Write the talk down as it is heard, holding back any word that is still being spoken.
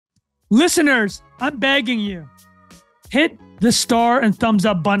Listeners, I'm begging you, hit the star and thumbs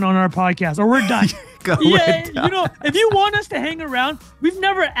up button on our podcast or we're done. You know, if you want us to hang around, we've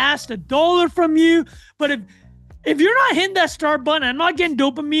never asked $1 from you, but if you're not hitting that star button, I'm not getting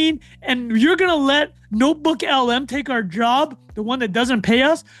dopamine, and you're going to let NotebookLM take our job, the one that doesn't pay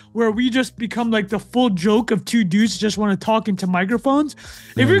us, where we just become like the full joke of two dudes just want to talk into microphones.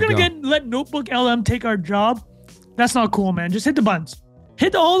 If you're going to let NotebookLM take our job, that's not cool, man. Just hit the buttons.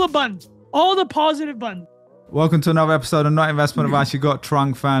 Hit all the buttons. All the positive buttons. Welcome to another episode of Not Investment Advice. You got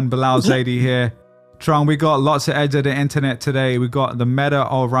Trung fan Bilal Zaidi here. Trung, we got lots of edge of the internet today. We got the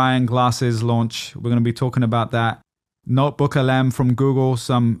Meta Orion glasses launch. We're going to be talking about that. NotebookLM from Google,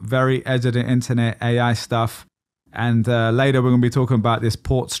 some very edge of the internet AI stuff. And later we're going to be talking about this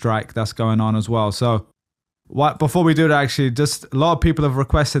port strike that's going on as well. So before we do that, actually, just a lot of people have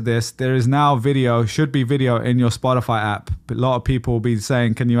requested this. There is now video, should be video in your Spotify app. But a lot of people will be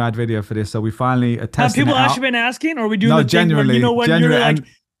saying, can you add video for this? So we finally are testing it out. Have people actually been asking, or are we doing the genuinely, thing where, you're like,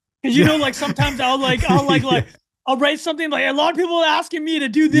 because you know, like sometimes I'll write something like a lot of people are asking me to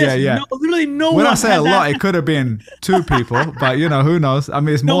do this. Yeah. No, literally no one. When I say a lot, it could have been 2 people, but you know, who knows? I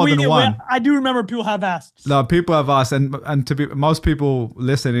mean, it's more than one. I do remember people have asked. No, people have asked, and to be most people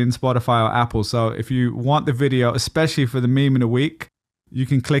listen in Spotify or Apple. So if you want the video, especially for the meme of the week, you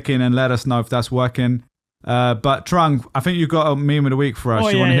can click in and let us know if that's working. But Trung, I think you got a meme of the week for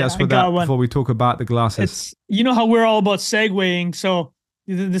us. You want to hit us with that before we talk about the glasses? You know how we're all about segueing, so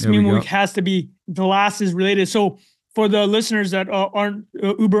this meme week has to be glasses related. So for the listeners that aren't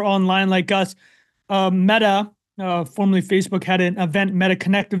uber online like us, Meta, formerly Facebook, had an event, Meta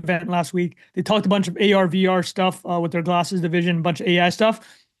Connect event last week. They talked a bunch of AR, VR stuff with their glasses division, a bunch of AI stuff.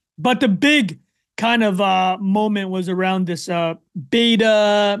 But the big kind of moment was around this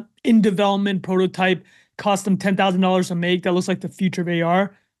beta in development prototype, cost them $10,000 to make. That looks like the future of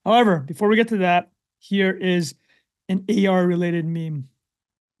AR. However, before we get to that, here is an AR related meme.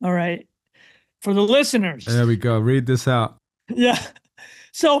 All right. For the listeners. There we go. Read this out. Yeah.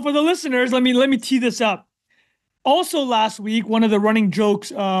 So for the listeners, let me tee this up. Also last week, one of the running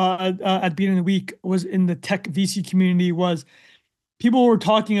jokes at the beginning of the week was in the tech VC community was people were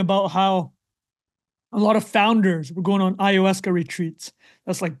talking about how a lot of founders were going on ayahuasca retreats.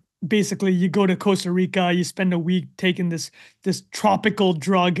 That's like basically you go to Costa Rica, you spend a week taking this tropical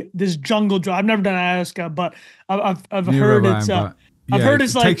drug, this jungle drug. I've never done ayahuasca, but I've heard it's I've heard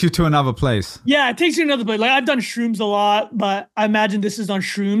it's like takes you to another place. Yeah, it takes you to another place. Like I've done shrooms a lot, but I imagine this is on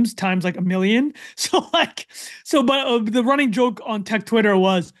shrooms times like 1,000,000. But the running joke on tech Twitter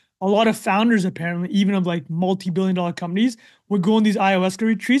was a lot of founders apparently, even of like multi-billion-dollar companies, would go on these ayahuasca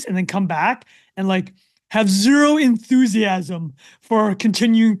retreats and then come back and like have zero enthusiasm for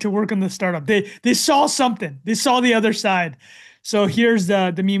continuing to work on the startup. They saw something. They saw the other side. So here's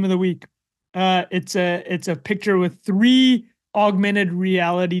the meme of the week. It's a picture with 3 augmented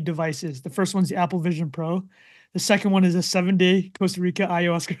reality devices. The first one's the Apple Vision Pro. The second one is a 7-day Costa Rica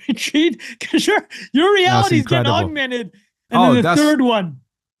ayahuasca retreat because your reality is getting augmented. And then the third one.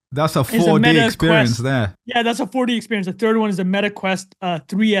 That's a 4D experience there. Yeah, that's a 4D experience. The third one is a Meta Quest 3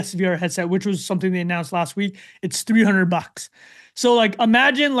 SVR headset, which was something they announced last week. It's $300. So like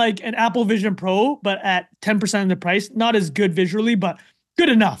imagine like an Apple Vision Pro, but at 10% of the price. Not as good visually, but good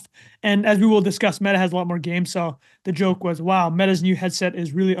enough. And as we will discuss, Meta has a lot more games. So the joke was, wow, Meta's new headset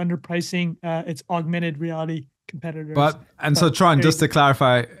is really underpricing its augmented reality competitors. So Trung, just to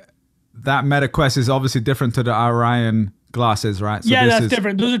clarify, that Meta Quest is obviously different to the Orion glasses, right? So yeah, that's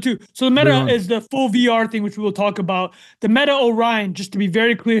different. Those are 2. So the Meta is the full VR thing, which we will talk about. The Meta Orion, just to be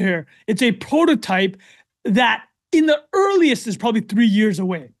very clear here, it's a prototype that in the earliest is probably 3 years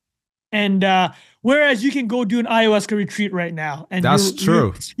away. And whereas you can go do an ayahuasca retreat right now. And that's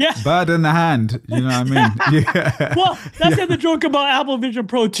true. Yeah. Bird in the hand. You know what I mean? Yeah. Well, that's the joke about Apple Vision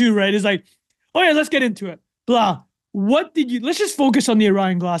Pro too, right? It's like, oh yeah, let's get into it. Blah. Let's just focus on the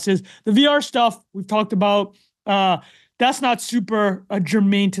Orion glasses. The VR stuff we've talked about, that's not super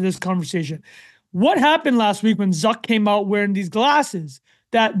germane to this conversation. What happened last week when Zuck came out wearing these glasses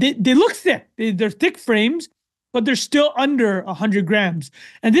that they look thick. They're thick frames, but they're still under 100 grams.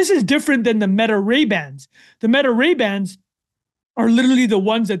 And this is different than the Meta Ray-Bans. The Meta Ray-Bans are literally the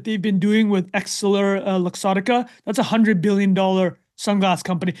ones that they've been doing with Exceler Luxottica. That's a $100 billion sunglass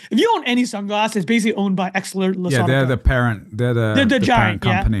company. If you own any sunglass, it's basically owned by Exceler Luxottica. Yeah, they're the parent. They're the giant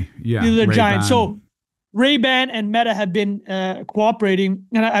company. Yeah, they're the giant. So Ray-Ban and Meta have been cooperating,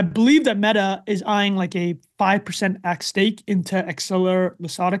 and I believe that Meta is eyeing like a 5% stake into Exceler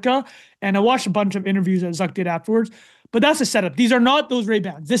Luxottica. And I watched a bunch of interviews that Zuck did afterwards, but that's a setup. These are not those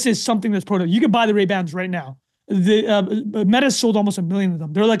Ray-Bans. This is something that's prototype. You can buy the Ray-Bans right now. Meta sold almost 1 million of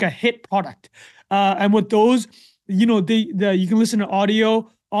them. They're like a hit product. And with those, you know, you can listen to audio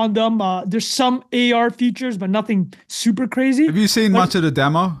on them. There's some AR features, but nothing super crazy. Have you seen much of the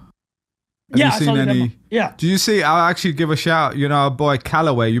demo? Yeah, I saw the demo. Yeah. Do you see? I'll actually give a shout. You know, our boy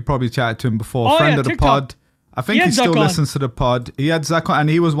Callaway. You probably chatted to him before. Friend of the pod. I think he still listens to the pod. He had Zuck on, and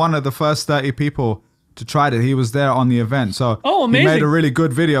he was one of the first 30 people to try it. He was there on the event. So amazing. He made a really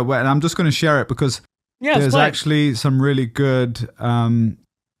good video. And I'm just going to share it because there's actually some really good.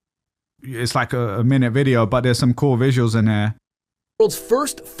 It's like a minute video, but there's some cool visuals in here. World's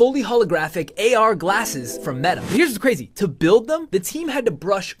first fully holographic AR glasses from Meta. But here's what's crazy. To build them, the team had to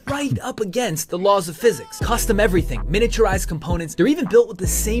brush right up against the laws of physics. Custom everything, miniaturized components. They're even built with the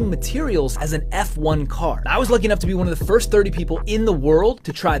same materials as an F1 car. I was lucky enough to be one of the first 30 people in the world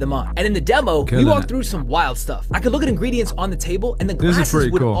to try them on. And in the demo, we walked through some wild stuff. I could look at ingredients on the table and the glasses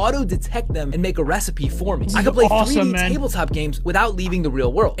would auto-detect them and make a recipe for me. I could play 3D tabletop games without leaving the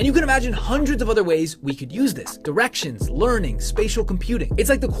real world. And you can imagine hundreds of other ways we could use this. Directions, learning, spatial computing. It's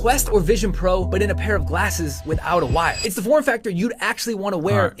like the Quest or Vision Pro, but in a pair of glasses without a wire. It's the form factor you'd actually want to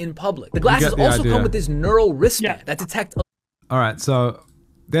wear in public. The glasses also come with this neural wristband that detects. All right, so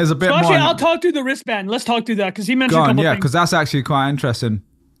there's a bit more. Actually, I'll talk through the wristband. Let's talk through that because he mentioned a couple things. Because that's actually quite interesting.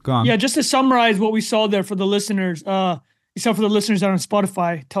 Go on. Yeah, just to summarize what we saw there for the listeners, except for the listeners that are on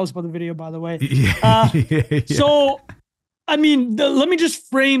Spotify. Tell us about the video, by the way. So, I mean, let me just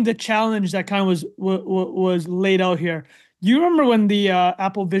frame the challenge that kind of was laid out here. You remember when the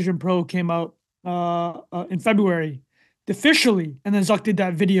Apple Vision Pro came out in February, officially, and then Zuck did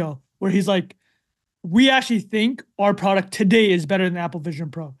that video where he's like, we actually think our product today is better than Apple Vision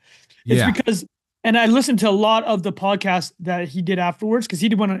Pro. It's because, and I listened to a lot of the podcasts that he did afterwards because he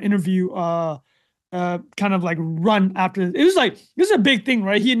did one interview kind of like run after. It was like, this is a big thing,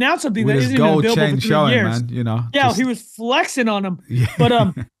 right? He announced something that isn't even available for 3 years. Man, you know, he was flexing on him. But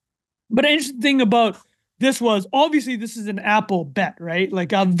the interesting thing about this was, obviously this is an Apple bet, right?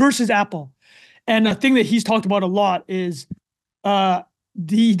 Like versus Apple. And the thing that he's talked about a lot is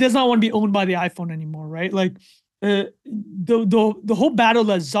he does not want to be owned by the iPhone anymore, right? Like the whole battle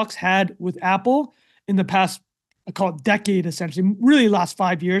that Zuck's had with Apple in the past, I call it decade, essentially, really last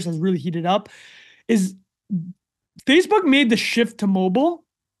 5 years has really heated up, is Facebook made the shift to mobile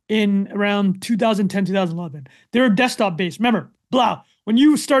in around 2010, 2011. They were desktop based. Remember, Blau, when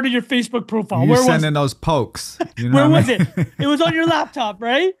you started your Facebook profile, where was it? Sending those pokes. You know where was it? It was on your laptop,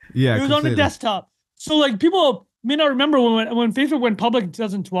 right? Yeah, it was on the desktop. So like people may not remember when Facebook went public in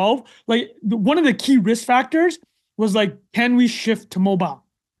 2012. Like one of the key risk factors was like, can we shift to mobile?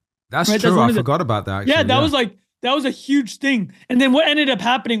 That's true. I forgot about that. Actually. That was a huge thing. And then what ended up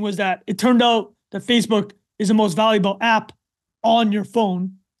happening was that it turned out that Facebook is the most valuable app on your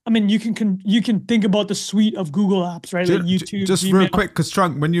phone. I mean, you can think about the suite of Google apps, right? Like YouTube, just Gmail. Real quick, because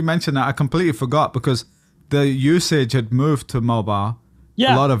Trunk, when you mentioned that, I completely forgot because the usage had moved to mobile,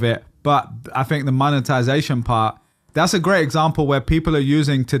 a lot of it. But I think the monetization part, that's a great example where people are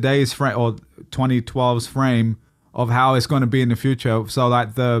using today's frame or 2012's frame of how it's going to be in the future. So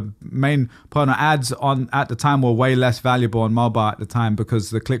like the main point of ads at the time were way less valuable on mobile at the time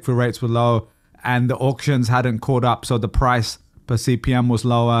because the click-through rates were low and the auctions hadn't caught up. So the price per CPM was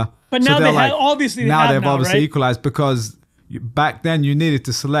lower. But now they've obviously equalized because back then you needed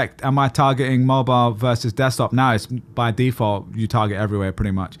to select, am I targeting mobile versus desktop? Now it's by default, you target everywhere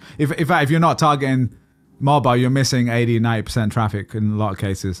pretty much. In fact, if you're not targeting mobile, you're missing 80-90% traffic in a lot of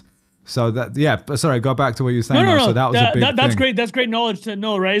cases. So sorry, go back to what you were saying. No. So that was a big that's thing. great. That's great knowledge to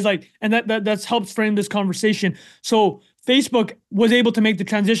know, right? It's like, and that's helps frame this conversation. So Facebook was able to make the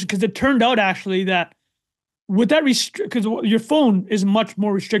transition because it turned out actually that with that because your phone is much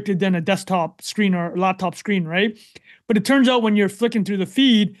more restricted than a desktop screen or laptop screen, right? But it turns out when you're flicking through the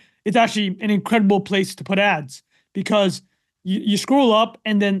feed, it's actually an incredible place to put ads because you scroll up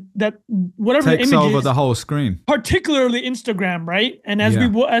and then that whatever takes the image over is, the whole screen. Particularly Instagram, right? And as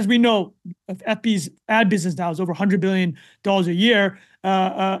we know, FB's ad business now is over $100 billion a year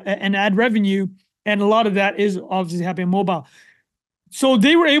and ad revenue, and a lot of that is obviously happening mobile. So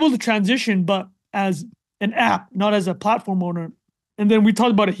they were able to transition, but as an app, not as a platform owner. And then we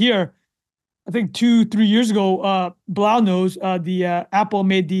talked about it here. I think 2-3 years ago, Blau knows the Apple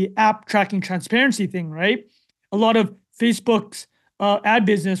made the app tracking transparency thing, right? A lot of Facebook's ad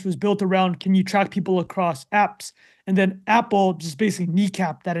business was built around, can you track people across apps? And then Apple just basically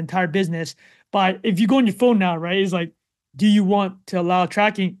kneecapped that entire business. But if you go on your phone now, right, it's like, do you want to allow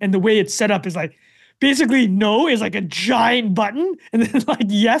tracking? And the way it's set up is like, basically no is like a giant button. And then like,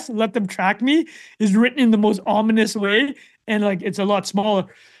 yes, let them track me is written in the most ominous way. And like, it's a lot smaller.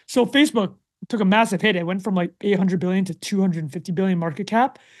 So Facebook took a massive hit. It went from like 800 billion to 250 billion market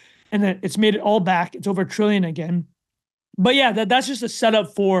cap, and then it's made it all back. It's over a trillion again. But yeah, that's just a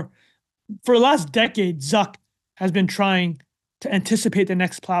setup for the last decade. Zuck has been trying to anticipate the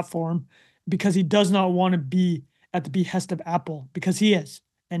next platform because he does not want to be at the behest of Apple, because he is,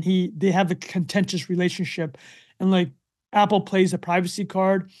 and they have a contentious relationship, and like Apple plays a privacy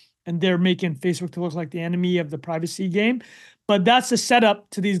card, and they're making Facebook to look like the enemy of the privacy game. But that's the setup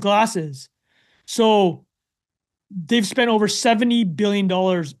to these glasses. So they've spent over $70 billion,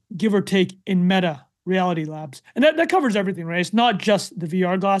 give or take, in Meta Reality Labs. And that covers everything, right? It's not just the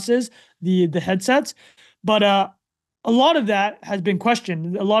VR glasses, the headsets, but a lot of that has been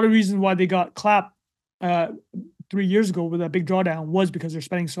questioned. A lot of reasons why they got clapped 3 years ago with that big drawdown was because they're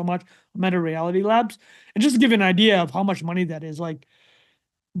spending so much on Meta Reality Labs. And just to give you an idea of how much money that is, like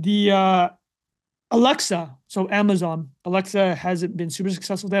the Alexa, so Amazon, Alexa hasn't been super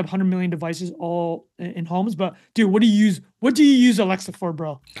successful. They have 100 million devices all in homes. But dude, what do you use Alexa for,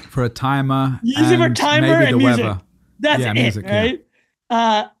 bro? For a timer. Use it for timer and music. Weather. That's it, music, right?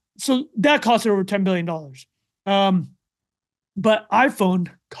 Yeah. So that costed over $10 billion. But iPhone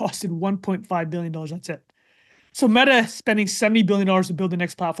costed $1.5 billion. That's it. So Meta spending $70 billion to build the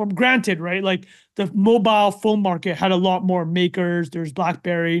next platform. Granted, right? Like the mobile phone market had a lot more makers. There's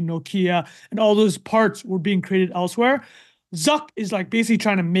BlackBerry, Nokia, and all those parts were being created elsewhere. Zuck is like basically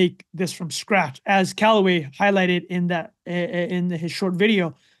trying to make this from scratch, as Callaway highlighted in that his short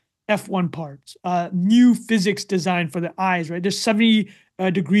video. F1 parts, new physics design for the eyes, right? There's 70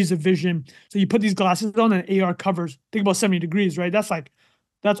 degrees of vision. So you put these glasses on and AR covers. Think about 70 degrees, right?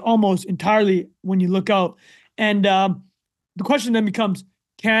 That's almost entirely when you look out. And the question then becomes,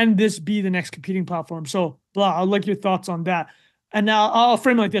 can this be the next competing platform? So, blah, I'd like your thoughts on that. And now I'll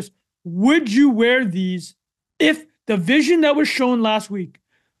frame it like this. Would you wear these if the vision that was shown last week,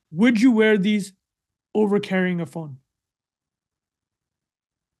 would you wear these over carrying a phone?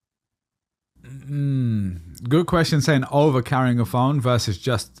 Good question, saying over carrying a phone versus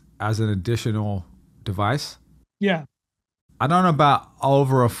just as an additional device. Yeah. I don't know about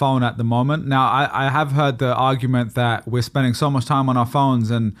over a phone at the moment. Now, I have heard the argument that we're spending so much time on our phones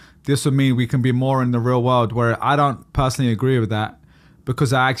and this would mean we can be more in the real world, where I don't personally agree with that,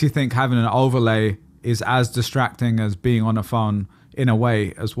 because I actually think having an overlay is as distracting as being on a phone in a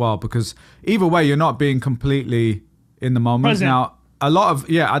way as well, because either way, you're not being completely in the moment. Present. Now, a lot of,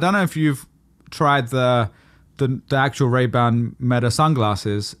 I don't know if you've tried the actual Ray-Ban Meta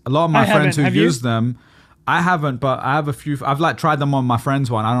sunglasses. A lot of my friends who use them, I haven't, but I have a few. I've like tried them on my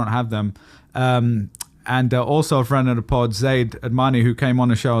friend's one. I don't have them. And also a friend of the pod, Zaid Admani, who came on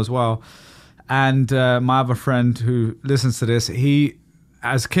the show as well. And my other friend who listens to this, he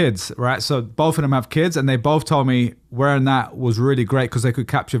has kids, right? So both of them have kids, and they both told me wearing that was really great because they could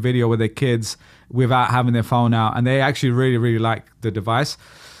capture video with their kids without having their phone out. And they actually really, really like the device.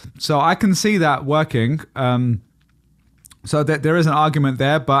 So I can see that working. So that there is an argument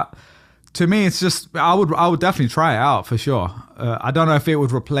there, but to me, it's just I would definitely try it out for sure. I don't know if it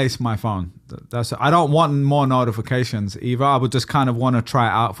would replace my phone. I don't want more notifications either. I would just kind of want to try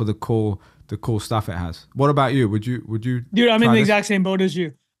it out for the cool stuff it has. What about you? Would you? Dude, I'm in the exact same boat as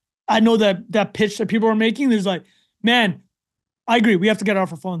you. I know that pitch that people are making. There's like, man, I agree. We have to get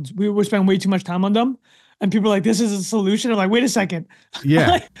off our phones. We spend way too much time on them. And people are like, this is a solution. I'm like, wait a second.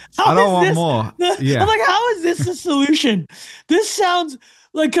 Yeah. Like, I don't want more. Yeah. I'm like, how is this a solution? This sounds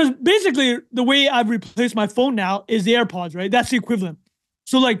like, because basically the way I've replaced my phone now is the AirPods, right? That's the equivalent.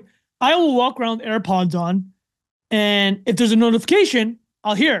 So like, I will walk around with AirPods on, and if there's a notification,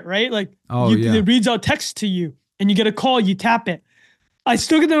 I'll hear it, right? Like, it reads out text to you, and you get a call, you tap it. I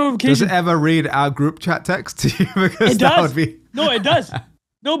still get the notification. Does it ever read our group chat text to you? Because it does. No, it does.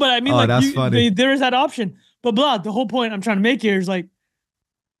 No, but I mean, there is that option. But the whole point I'm trying to make here is like,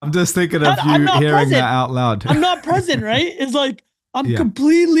 I'm just thinking of you hearing that out loud. I'm not present, right? It's like, I'm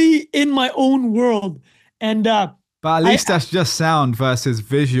completely in my own world. And but at least that's just sound versus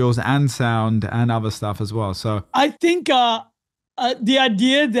visuals and sound and other stuff as well. So I think the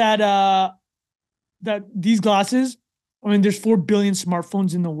idea that that these glasses, I mean, there's 4 billion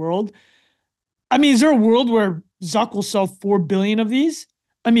smartphones in the world. I mean, is there a world where Zuck will sell 4 billion of these?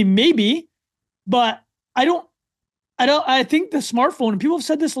 I mean, maybe, but I think the smartphone, and people have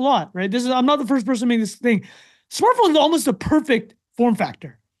said this a lot, right? I'm not the first person to make this thing. Smartphone is almost the perfect form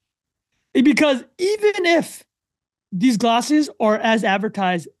factor, because even if these glasses are as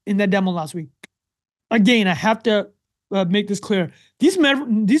advertised in that demo last week, again, I have to make this clear. These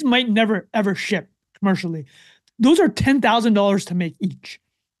might never ever ship commercially. Those are $10,000 to make each,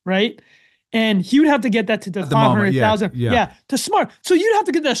 right? And he would have to get that to the At the moment, 500,000. yeah. To smart. So you'd have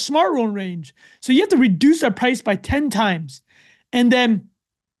to get the smartphone range. So you have to reduce that price by 10 times. And then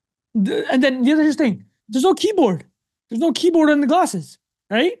the other thing, there's no keyboard. There's no keyboard on the glasses,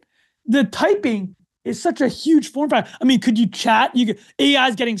 right? The typing is such a huge form factor. I mean, could you chat? AI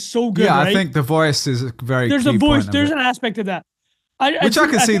is getting so good, right? I think the voice is a very There's key a voice. point There's an aspect of that. I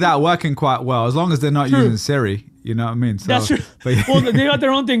can see that working quite well, as long as they're not using Siri. You know what I mean? So, that's true. Well, they got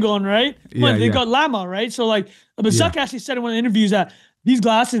their own thing going, right? They got Llama, right? So like, but Zuck actually said in one of the interviews that these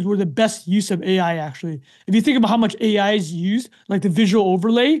glasses were the best use of AI, actually. If you think about how much AI is used, like the visual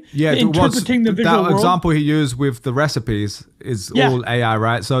overlay, interpreting the visual world. That example he used with the recipes is all AI,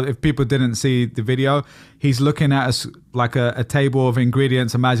 right? So if people didn't see the video, he's looking at a table of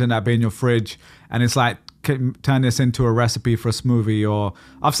ingredients. Imagine that being your fridge. And it's like, turn this into a recipe for a smoothie, or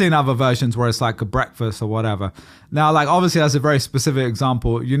I've seen other versions where it's like a breakfast or whatever. Now, like obviously that's a very specific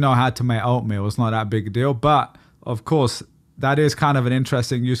example. You know how to make oatmeal. It's not that big a deal. But of course, that is kind of an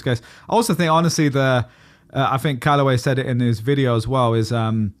interesting use case. I also think, honestly, I think Callaway said it in his video as well, is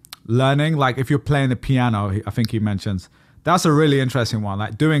learning. Like if you're playing the piano, I think he mentions, that's a really interesting one.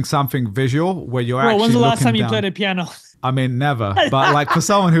 Like doing something visual where you're actually when's the last time you down. played a piano? I mean, never. But like for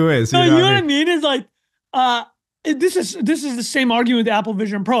someone who is, no, you know what I mean? It's like, this is the same argument with the Apple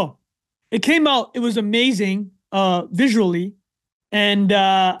Vision Pro. It came out, it was amazing visually. And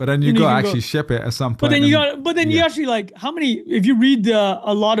but then you got to actually ship it at some point. But then you actually, like, how many, if you read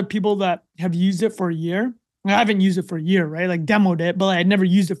a lot of people that have used it for a year, I haven't used it for a year, right? Like demoed it, but I never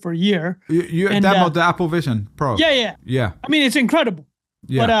used it for a year. You demoed the Apple Vision Pro? Yeah. I mean, it's incredible.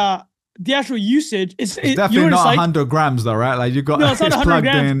 Yeah. But the actual usage, it's definitely not 100 grams though, right? Like you got it's plugged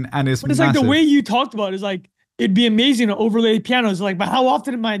in and it's But it's massive. like the way you talked about it is like, it'd be amazing to overlay pianos. Like, but how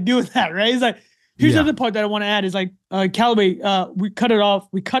often am I doing that, right? It's like, here's the other part that I want to add is like Callaway, we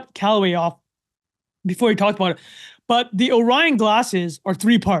cut Callaway off before he talked about it. But the Orion glasses are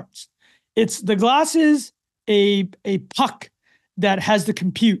 3 parts. It's the glasses, a puck that has the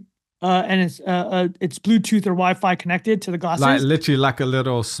compute, and it's Bluetooth or Wi-Fi connected to the glasses. Like literally like a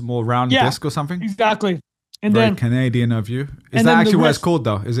little small round disc or something? Exactly. And Very then Canadian of you. Is that actually what it's called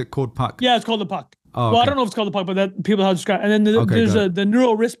though? Is it called puck? Yeah, it's called the puck. Oh, okay. Well, I don't know if it's called the puck, but that people have described. And then there's the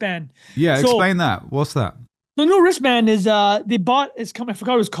neural wristband. Yeah, explain that. What's that? The neural wristband is they bought. I forgot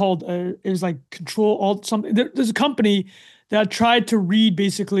what it was called. It was like Control Alt something. There's a company that tried to read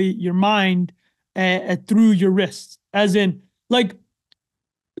basically your mind through your wrists, as in like.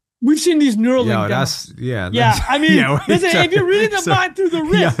 We've seen these Neuralink demos. I mean, listen, if you're reading the mind through the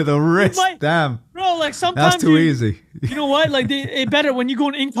wrist. Yeah, the wrist, damn. Bro, like sometimes that's too easy. You know what? Like it better when you go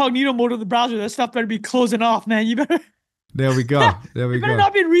in incognito mode of the browser, that stuff better be closing off, man. You better. There we go. There we you go. better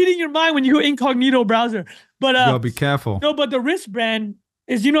not be reading your mind when you go incognito browser. But you gotta be careful. No, but the wristband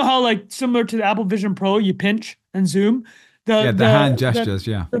is, you know how like similar to the Apple Vision Pro, you pinch and zoom. The hand gestures,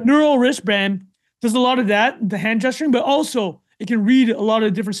 The neural wristband does a lot of that, the hand gesturing, but also it can read a lot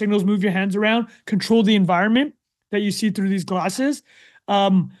of different signals, move your hands around, control the environment that you see through these glasses.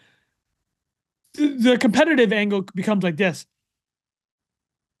 The competitive angle becomes like this.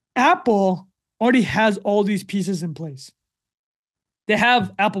 Apple already has all these pieces in place. They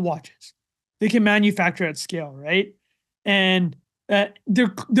have Apple Watches. They can manufacture at scale, right? And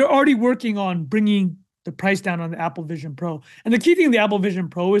they're already working on bringing the price down on the Apple Vision Pro. And the key thing of the Apple Vision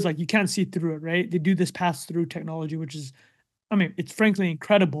Pro is like you can't see through it, right? They do this pass-through technology, which is, I mean, it's frankly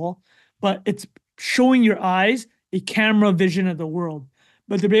incredible, but it's showing your eyes a camera vision of the world.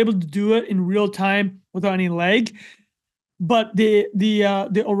 But they're able to do it in real time without any lag. But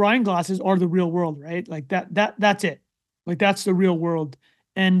the Orion glasses are the real world, right? Like that's it. Like that's the real world.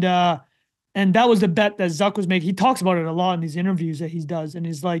 And that was the bet that Zuck was making. He talks about it a lot in these interviews that he does, and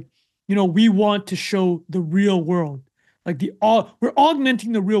he's like, you know, we want to show the real world. Like we're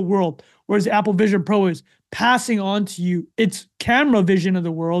augmenting the real world, whereas the Apple Vision Pro is passing on to you its camera vision of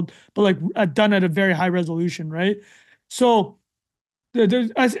the world, but like done at a very high resolution, right? So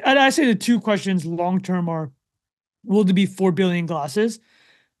I say the 2 questions long term are, will there be 4 billion glasses?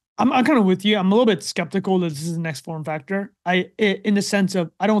 I'm kind of with you. I'm a little bit skeptical that this is the next form factor. In the sense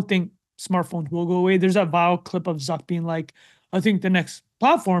of, I don't think smartphones will go away. There's that viral clip of Zuck being like, I think the next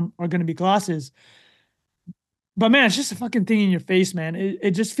platform are going to be glasses. But man, it's just a fucking thing in your face, man.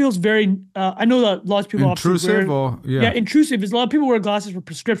 It just feels very. I know that lots of people intrusive, intrusive. Is a lot of people wear glasses for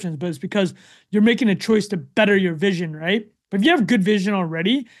prescriptions, but it's because you're making a choice to better your vision, right? But if you have good vision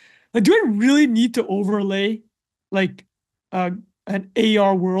already, like, do I really need to overlay like an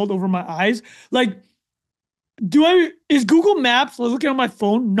AR world over my eyes? Like, is Google Maps looking on my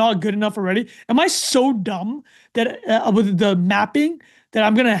phone not good enough already? Am I so dumb that with the mapping that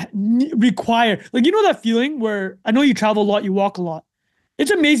I'm gonna require. Like, you know that feeling where I know you travel a lot, you walk a lot.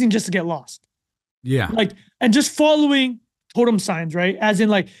 It's amazing just to get lost. Yeah. Like, and just following totem signs, right? As in,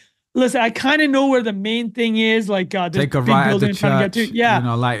 like, listen, I kind of know where the main thing is. Like, this Take a big right at building the I'm trying to church. get to. Yeah, You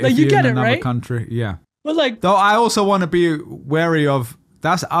know, like like if you you're get in it, another right? country. Yeah. But like, Though I also want to be wary of,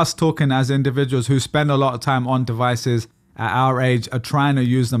 that's us talking as individuals who spend a lot of time on devices at our age, are trying to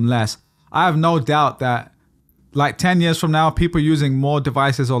use them less. I have no doubt that like 10 years from now, people using more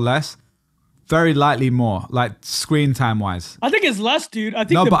devices or less, very likely more, like screen time wise. I think it's less, dude. I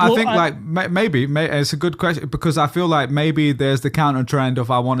think No, the but I think like maybe it's a good question, because I feel like maybe there's the counter trend of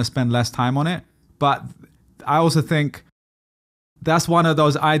I want to spend less time on it. But I also think that's one of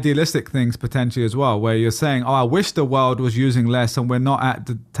those idealistic things potentially as well, where you're saying, oh, I wish the world was using less and we're not at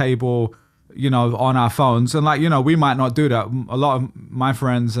the table, you know, on our phones. And like, you know, we might not do that. A lot of my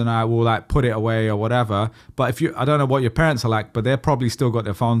friends and I will like put it away or whatever. But if you, I don't know what your parents are like, but they're probably still got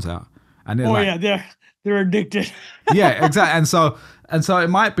their phones out. And they're they're addicted. Yeah, exactly. And so it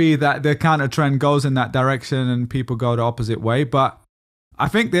might be that the counter trend goes in that direction and people go the opposite way. But I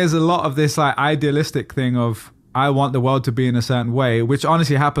think there's a lot of this like idealistic thing of, I want the world to be in a certain way, which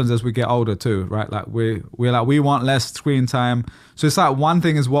honestly happens as we get older too, right? Like we want less screen time. So it's like one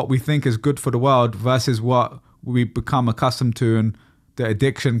thing is what we think is good for the world versus what we become accustomed to, and the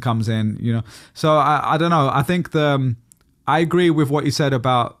addiction comes in, you know? So I don't know. I think I agree with what you said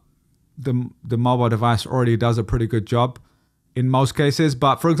about the mobile device already does a pretty good job in most cases.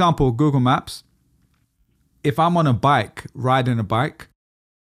 But for example, Google Maps, if I'm on a bike, riding a bike,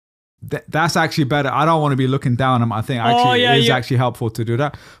 that's actually better. I don't want to be looking down. I think actually it is actually helpful to do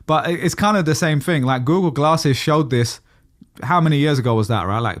that. But it's kind of the same thing. Like Google Glasses showed this, how many years ago was that,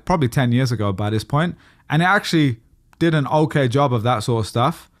 right? Like probably 10 years ago by this point. And it actually did an okay job of that sort of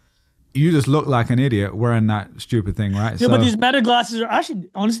stuff. You just look like an idiot wearing that stupid thing, right? Yeah, but these Meta glasses are actually,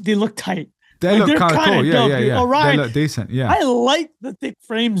 honestly, they look tight. They look kind of cool. Yeah, yeah. Orion, they look decent. Yeah. I like the thick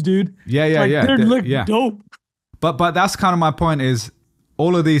frames, dude. Yeah. They look dope. But that's kind of my point is,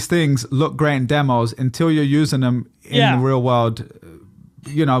 all of these things look great in demos until you're using them in the real world.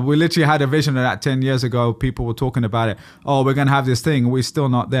 You know, we literally had a vision of that 10 years ago. People were talking about it. Oh, we're going to have this thing. We're still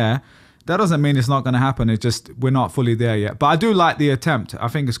not there. That doesn't mean it's not going to happen. It's just we're not fully there yet. But I do like the attempt. I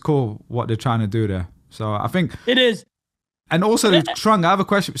think it's cool what they're trying to do there. So I think it is. And also, Trung, I have a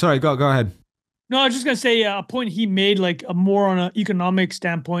question. Sorry, go ahead. No, I was just going to say a point he made, like a more on an economic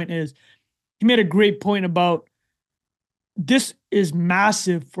standpoint, is he made a great point about this is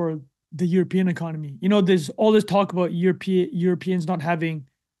massive for the European economy. You know, there's all this talk about Europeans not having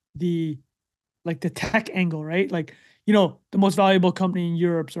the tech angle, right? Like, you know, the most valuable company in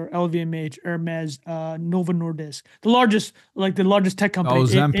Europe are LVMH, Hermes, Novo Nordisk, the largest tech company,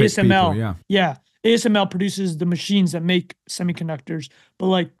 ASML. People, yeah. ASML produces the machines that make semiconductors. But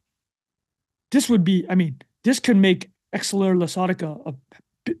like, this could make XLR Luxottica a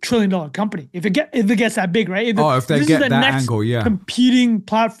 $1 trillion company if it gets that big, right? If they get that angle, competing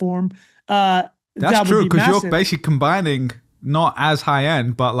platform. That's true, because you're basically combining not as high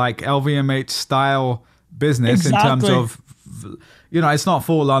end, but like LVMH style business in terms of, you know, it's not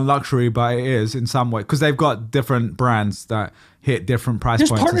full on luxury, but it is in some way because they've got different brands that hit different price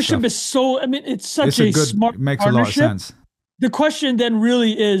points. This partnership is so, it's such a smart partnership. Makes a lot of sense. The question then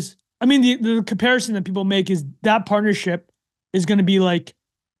really is, the comparison that people make is that partnership is going to be like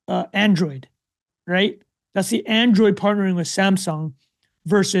Android, right? That's the Android partnering with Samsung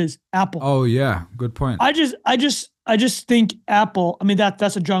versus Apple. Oh yeah, good point. I just think Apple.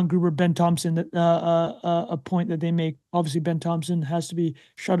 That's a John Gruber, Ben Thompson a point that they make. Obviously, Ben Thompson has to be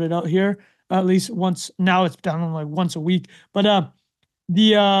shouted out here at least once. Now it's down on like once a week. But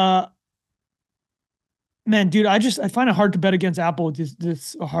man, dude, I find it hard to bet against Apple.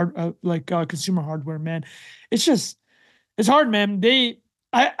 This hard consumer hardware, man. It's hard, man.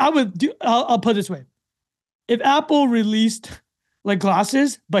 I'll put it this way. If Apple released like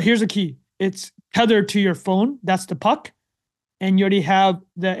glasses, but here's the key. It's tethered to your phone. That's the puck. And you already have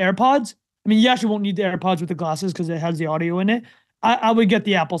the AirPods. You actually won't need the AirPods with the glasses because it has the audio in it. I would get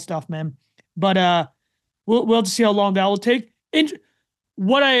the Apple stuff, man. But we'll have to see how long that will take.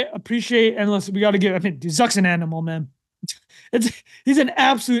 What I appreciate, and listen, we got to give, Zuck's an animal, man. He's an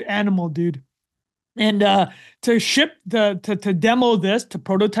absolute animal, dude. And to ship to demo this, to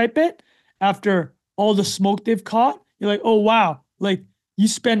prototype it after all the smoke they've caught, you're like, oh wow, like you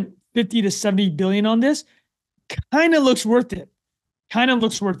spent 50 to 70 billion on this, kind of looks worth it.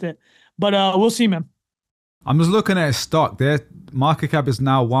 But we'll see, man. I'm just looking at his stock. Their market cap is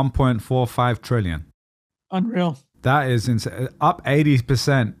now 1.45 trillion. Unreal. That is insane. Up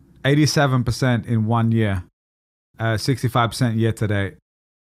 80%, 87% in 1 year, 65% year to date.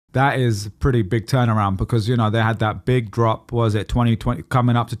 That is a pretty big turnaround because, you know, they had that big drop, was it 2020,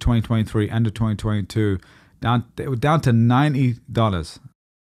 coming up to 2023, end of 2022, down to $90.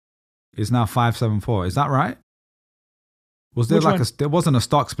 It's now 574. Is that right? Was there there wasn't a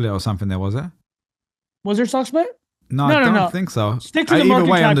stock split or something there, was there? Was there stock split? No, I don't think so. Stick to the either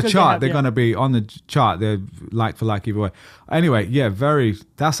way, on the chart, they're going to be on the chart. They're like for like either way. Anyway, yeah,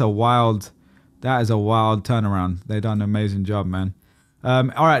 that is a wild turnaround. They done an amazing job, man.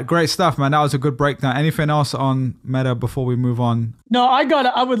 All right, great stuff, man. That was a good breakdown. Anything else on Meta before we move on? No,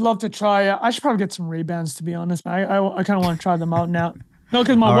 I would love to try. I should probably get some Ray-Bans, to be honest. I kind of want to try them out now. No,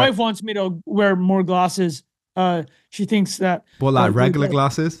 because my wife wants me to wear more glasses. She thinks that. Well, like regular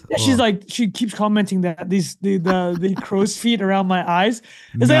glasses? Yeah, she's like, she keeps commenting that the crow's feet around my eyes.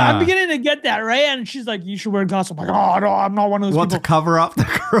 It's like, I'm beginning to get that, right? And she's like, you should wear glasses. I'm like, oh, no, I'm not one of those people. to cover up the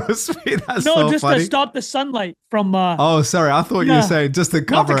crow's feet? That's so just funny. To stop the sunlight from. Oh, sorry. I thought you were saying just to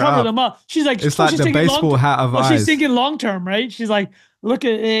cover, them up. She's like, it's like the baseball hat of eyes. She's thinking long term, right? She's like, look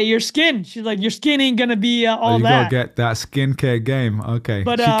at your skin. She's like, your skin ain't gonna be all you that. You gotta get that skincare game. Okay,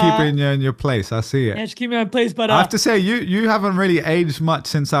 but she's keeping you in your place. I see it. Yeah, she's keeping me in place. But I have to say, you haven't really aged much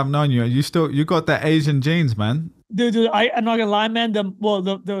since I've known you. You got that Asian genes, man. Dude, I'm not gonna lie, man.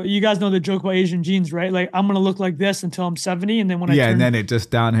 You guys know the joke about Asian genes, right? Like, I'm gonna look like this until I'm 70, and then when I turn, and then it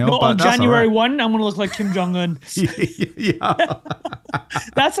just downhill. No, on January 1, I'm gonna look like Kim Jong Un. Yeah,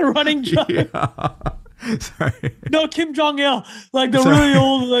 that's a running joke. Yeah. Sorry. No, Kim Jong Il, like the really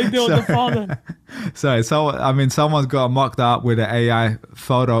old, like the father. Sorry. So I mean, someone's got mocked up with an AI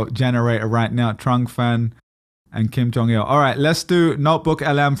photo generator right now. Trung Fan and Kim Jong Il. All right, let's do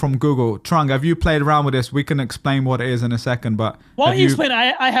NotebookLM from Google. Trung, have you played around with this? We can explain what it is in a second, but why don't you explain?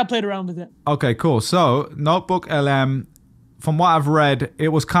 I have played around with it. Okay, cool. So NotebookLM, from what I've read, it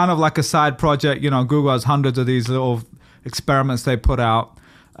was kind of like a side project. You know, Google has hundreds of these little experiments they put out.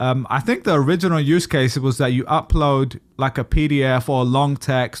 I think the original use case was that you upload like a PDF or long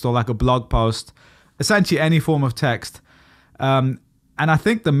text or like a blog post, essentially any form of text. And I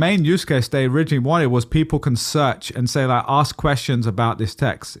think the main use case they originally wanted was people can search and say, like, ask questions about this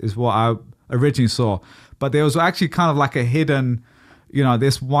text is what I originally saw. But there was actually kind of like a hidden, you know,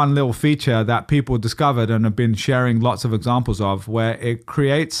 this one little feature that people discovered and have been sharing lots of examples of, where it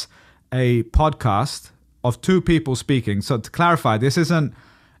creates a podcast of two people speaking. So to clarify, this isn't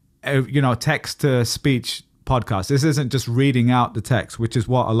text to speech podcast. This isn't just reading out the text, which is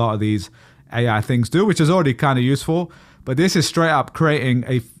what a lot of these AI things do, which is already kind of useful. But this is straight up creating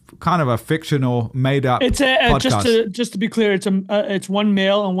a kind of a fictional, made up. It's podcast. Just to be clear, it's one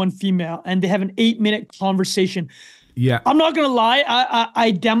male and one female, and they have an 8-minute conversation. Yeah, I'm not gonna lie.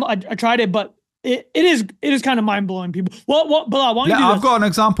 I tried it, but it is kind of mind blowing. People, what Bilal? Why don't you do this? I've got an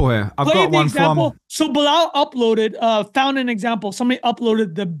example here. I've got one from. So Bilal found an example. Somebody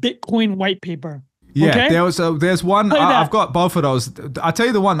uploaded the Bitcoin white paper. Yeah, okay? there's one. I've got both of those. I'll tell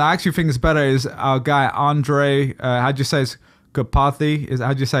you the one that I actually think is better is our guy Andre. How'd you say his Karpathy?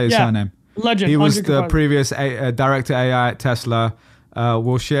 How'd you say his surname? Legend. He was the previous director AI at Tesla.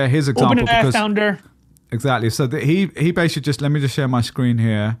 We'll share his example OpenAI founder. Exactly. So he basically let me just share my screen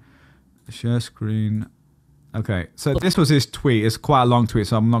here. Share screen. Okay, so this was his tweet. It's quite a long tweet,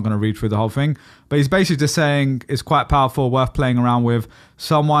 so I'm not going to read through the whole thing. But he's basically just saying it's quite powerful, worth playing around with.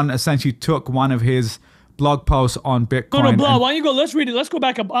 Someone essentially took one of his blog posts on Bitcoin. No, Bilal, why don't you go? Let's read it. Let's go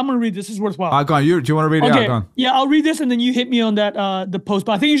back up. I'm going to read this. This is worthwhile. Go on. Do you want to read it? Go on. Yeah, I'll read this, and then you hit me on that the post.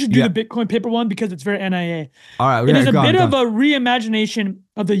 But I think you should do the Bitcoin paper one because it's very NIA. All right. It is a bit of a reimagination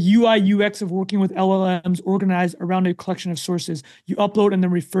of the UI UX of working with LLMs organized around a collection of sources you upload and then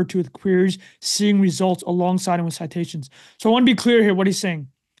refer to with queries, seeing results alongside and with citations. So I want to be clear here what he's saying.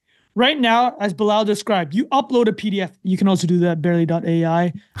 Right now, as Bilal described, you upload a PDF. You can also do that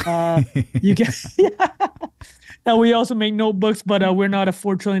barely.ai. You can. And we also make notebooks, but we're not a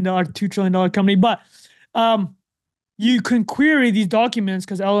 $4 trillion, $2 trillion company. But you can query these documents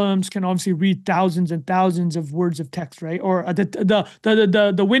because LLMs can obviously read thousands and thousands of words of text, right? Or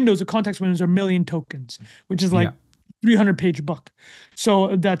the windows, the context windows are 1 million tokens, which is like 300-page book.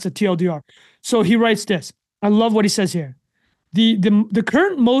 So that's a TLDR. So he writes this. I love what he says here. The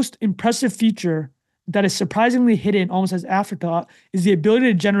current most impressive feature that is surprisingly hidden almost as afterthought is the ability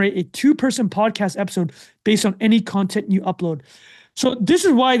to generate a 2-person podcast episode based on any content you upload. So this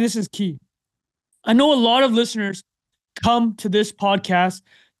is why this is key. I know a lot of listeners come to this podcast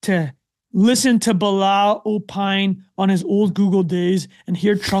to listen to Bilal opine on his old Google days and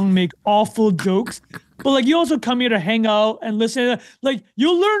hear Trung make awful jokes. But like, you also come here to hang out and listen. Like,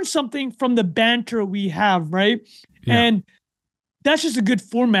 you'll learn something from the banter we have, right? Yeah. And that's just a good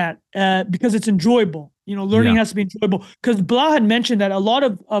format because it's enjoyable. learning Yeah. has to be enjoyable. Because Blah had mentioned that a lot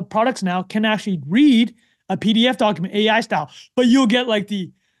of products now can actually read a PDF document AI style, but you'll get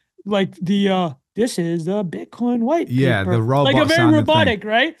this is the Bitcoin white paper. Yeah, the robot like a very sounding robotic, thing.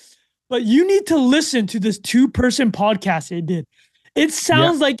 right? But you need to listen to this 2-person podcast they did. It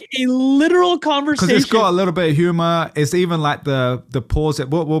sounds like a literal conversation. Because it's got a little bit of humor. It's even like the pause.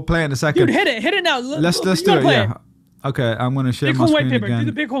 We'll play it in a second. Dude, hit it now. Let's do it. Yeah. Okay, I'm gonna share my Bitcoin white screen paper. again.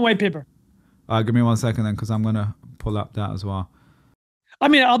 Do the Bitcoin white paper. Give me 1 second then, because I'm gonna pull up that as well. I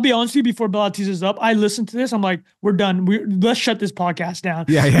mean, I'll be honest with you, before Bella teases up, I listened to this. I'm like, we're done. Let's shut this podcast down.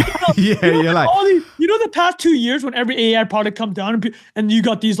 Yeah. You're like, the past 2 years when every AI product comes down and you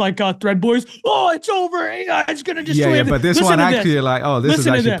got these thread boys, it's over. AI is going to destroy yeah, everything. but this one actually, you're like, this is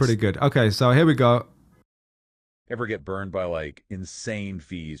actually pretty good. Okay, so here we go. Ever get burned by like insane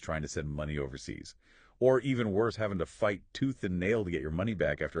fees trying to send money overseas? Or even worse, having to fight tooth and nail to get your money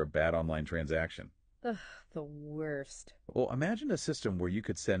back after a bad online transaction? Ugh, the worst. Well, imagine a system where you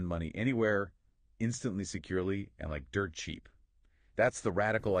could send money anywhere, instantly, securely, and like dirt cheap. That's the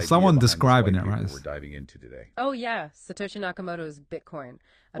radical idea. Someone behind this describing white it, right? paper we're diving into today. Oh yeah, Satoshi Nakamoto's Bitcoin.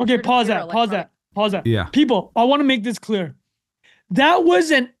 Okay, pause that. Yeah. People, I want to make this clear. That was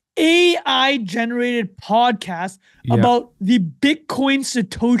an AI generated podcast about the Bitcoin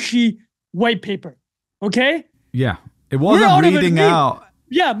Satoshi white paper. Okay? Yeah. It wasn't reading out.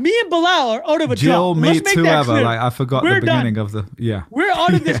 Yeah, me and Bilal are out of a Jill, job. me, whoever. Like, I forgot the beginning of the. Yeah. We're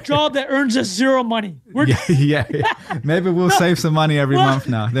out of this job that earns us zero money. Yeah. Maybe we'll save some money every month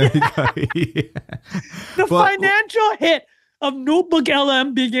now. There we go. The financial hit of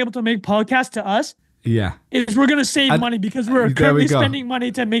NotebookLM being able to make podcasts to us. Yeah. Is we're gonna save money because we're currently spending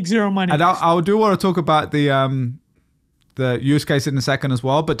money to make zero money. And I do want to talk about the use case in a second as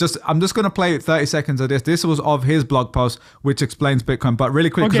well, but I'm just going to play 30 seconds of this. This was of his blog post, which explains Bitcoin, but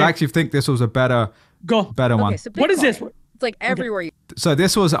really quick, because I actually think this was a better one. So what is this? It's like everywhere you. So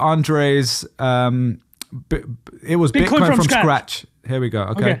this was Andre's, it was Bitcoin from scratch. Here we go.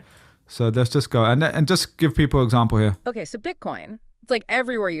 Okay. So let's just go and just give people an example here. Okay, so Bitcoin. It's like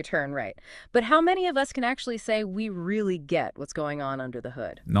everywhere you turn, right? But how many of us can actually say we really get what's going on under the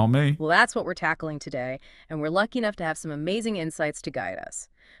hood? Not me. Well, that's what we're tackling today, and we're lucky enough to have some amazing insights to guide us.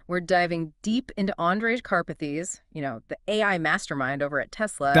 We're diving deep into Andrej Karpathy's, the AI mastermind over at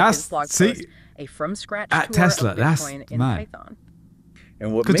Tesla. That's blog post, a from scratch at tour Tesla. of Bitcoin in Python.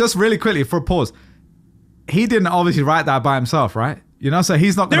 And what? Because just really quickly for a pause, he didn't obviously write that by himself, right? So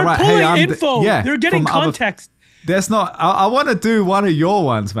he's not going to write. They're pulling info. They're getting context. There's not. I want to do one of your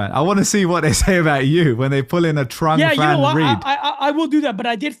ones, man. I want to see what they say about you when they pull in a Trung fan read. I will do that, but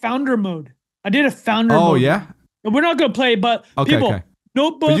I did founder mode. I did a founder mode. Oh yeah. We're not gonna play, but people,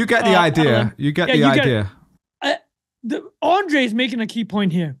 Notebook. But you get the idea. You get the idea. Andre is making a key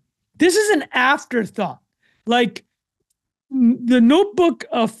point here. This is an afterthought. Like the Notebook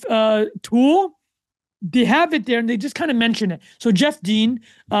tool, they have it there, and they just kind of mention it. So Jeff Dean,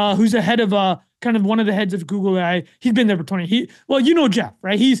 who's the head of kind of one of the heads of Google AI. He's been there for 20. Jeff,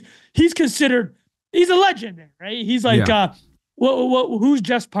 right? He's considered, he's a legend there, right? He's like, who's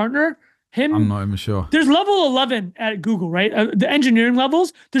Jeff's partner? Him. I'm not even sure. There's level 11 at Google, right? The engineering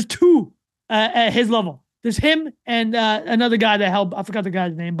levels. There's 2 at his level. There's him and another guy that helped. I forgot the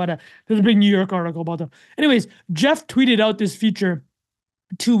guy's name, but there's a big New York article about them. Anyways, Jeff tweeted out this feature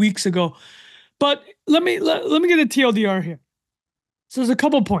 2 weeks ago. But let me get a TLDR here. So there's a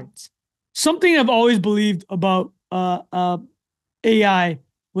couple points. Something I've always believed about AI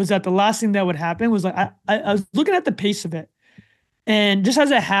was that the last thing that would happen was like I was looking at the pace of it, and just as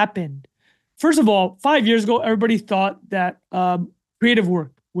it happened, first of all, 5 years ago, everybody thought that creative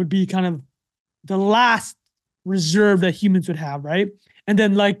work would be kind of the last reserve that humans would have, right? And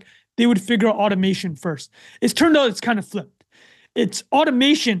then they would figure out automation first. It's turned out it's kind of flipped. It's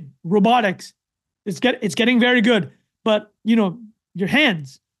automation, robotics. It's getting very good, but your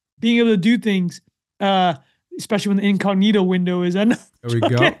hands being able to do things, especially when the incognito window is. There we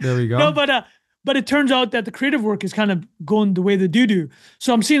go. There we go. No, but it turns out that the creative work is kind of going the way the do.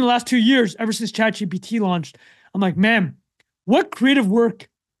 So I'm seeing the last 2 years, ever since ChatGPT launched, I'm like, man, what creative work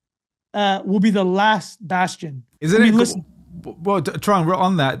will be the last bastion? Listen. Well, Trung, we're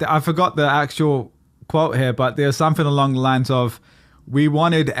on that. I forgot the actual quote here, but there's something along the lines of, we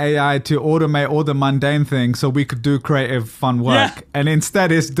wanted AI to automate all the mundane things so we could do creative, fun work. And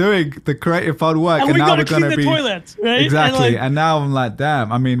instead it's doing the creative, fun work. And now we're going to be toilets, right? Exactly. And now I'm like,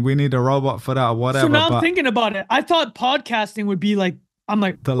 damn, I mean, we need a robot for that or whatever. So now I'm thinking about it. I thought podcasting would be like, I'm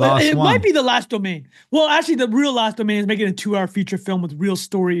like, The well, last it one. might be the last domain. Well, actually, the real last domain is making a 2-hour feature film with real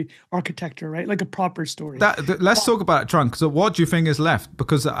story architecture, right? Like a proper story. Let's talk about it, Trunk. So what do you think is left?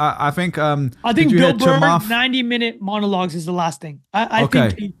 Because I think I did think you Bill hear Burr Chamath? 90-minute monologues is the last thing. I Okay.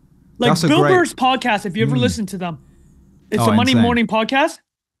 think like That's a Bill great- Burr's podcast, if you ever listen to them, it's Oh, a Monday insane. morning podcast.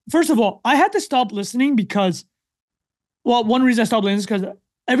 First of all, I had to stop listening because, well, one reason I stopped listening is because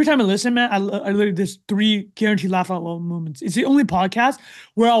every time I listen, man, I literally there's 3 guaranteed laugh out loud moments. It's the only podcast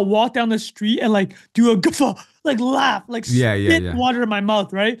where I'll walk down the street and like do a guffaw, like laugh, like spit water in my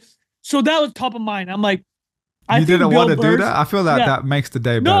mouth, right? So that was top of mind. I'm like, I You think didn't Bill want to do Burr's- that? I feel that that makes the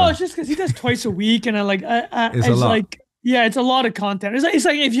day better. No, it's just because he does twice a week, and It's a lot. like, yeah, it's a lot of content. It's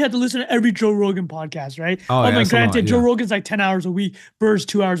like if you had to listen to every Joe Rogan podcast, right? Oh, yeah, my it's a lot, granted, Joe yeah. Rogan's like 10 hours a week, Burr's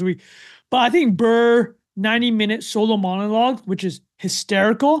 2 hours a week. But I think Burr 90-minute solo monologue, which is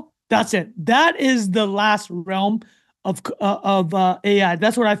hysterical. That's it. That is the last realm of AI.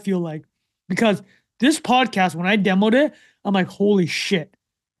 That's what I feel like. Because this podcast, when I demoed it, I'm like, holy shit,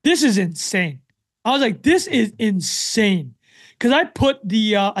 this is insane. I was like, this is insane. Because I put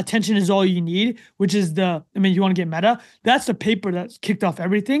the attention is all you need, which is you want to get meta. That's the paper that kicked off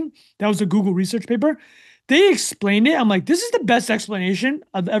everything. That was the Google research paper. They explained it. I'm like, this is the best explanation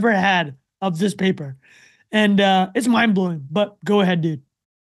I've ever had of this paper. And it's mind-blowing. But go ahead, dude.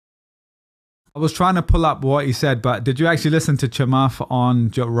 I was trying to pull up what he said, but did you actually listen to Chamath on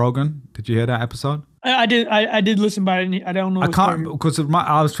Joe Rogan? Did you hear that episode? I did listen, but I don't know. I can't, because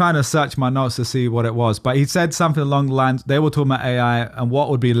I was trying to search my notes to see what it was, but he said something along the lines, they were talking about AI and what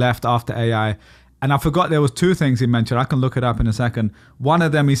would be left after AI. And I forgot there was 2 things he mentioned. I can look it up in a second. One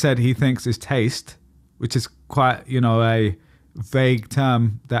of them he said he thinks is taste, which is quite, a vague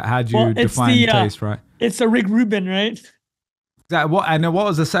term that had you define taste, right? It's the Rick Rubin, right? What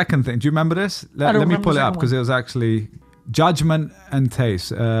was the second thing? Do you remember this? Let me pull it up because it was actually judgment and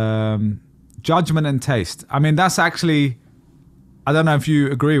taste. Judgment and taste. I mean, that's actually, I don't know if you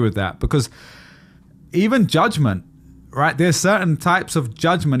agree with that, because even judgment, right? There's certain types of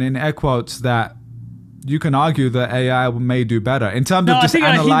judgment in air quotes that you can argue that AI may do better in terms of just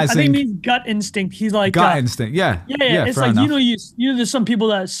analyzing. I think he means gut instinct. He's like gut instinct. Yeah. It's like enough. There's some people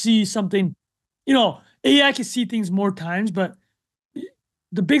that see something. AI can see things more times, but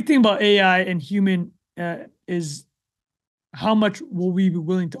the big thing about AI and human is how much will we be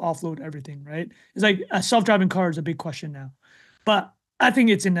willing to offload everything, right? It's like a self-driving car is a big question now. But I think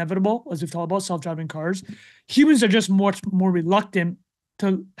it's inevitable, as we've talked about self-driving cars. Humans are just much more reluctant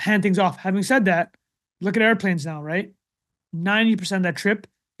to hand things off. Having said that, look at airplanes now, right? 90% of that trip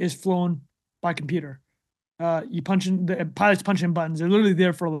is flown by computer. The pilots punch in buttons. They're literally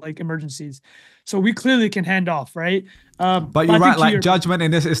there for like emergencies. So we clearly can hand off, right? But you're right, like judgment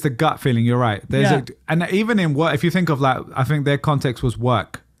in this is the gut feeling. You're right. And even in work, if you think of like, I think their context was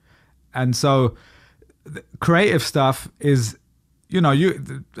work. And so creative stuff is,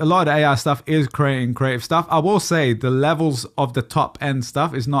 a lot of AI stuff is creating creative stuff. I will say the levels of the top end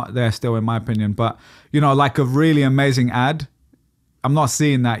stuff is not there still, in my opinion. But, like a really amazing ad, I'm not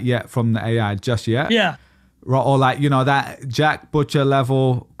seeing that yet from the AI just yet. Yeah. Or like, that Jack Butcher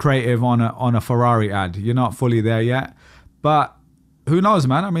level creative on a Ferrari ad. You're not fully there yet. But who knows,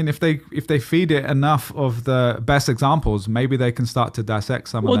 man? I mean, if they feed it enough of the best examples, maybe they can start to dissect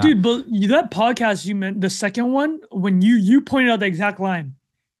some of that. Well, dude, but that podcast you meant, the second one, when you pointed out the exact line,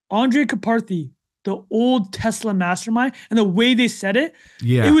 Andre Karpathy, the old Tesla mastermind, and the way they said it,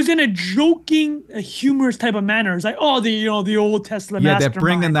 it was in a joking, humorous type of manner. It's like, the old Tesla mastermind. Yeah, they're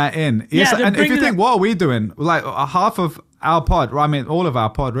bringing that in. Yes, and if you think, what are we doing? Like half of our pod, I mean, all of our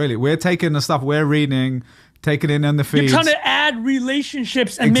pod, really. We're taking the stuff we're reading, taking it in the feeds. You're trying to add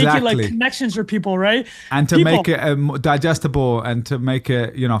relationships and make it like connections for people, right? And to make it digestible and to make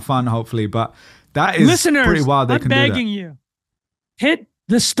it, fun, hopefully. But that is pretty wild. They can do that. I'm begging you, hit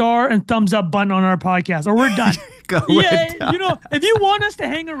the star and thumbs up button on our podcast, or we're done. We're done. If you want us to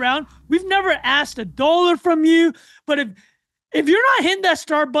hang around, we've never asked $1 from you. But if you're not hitting that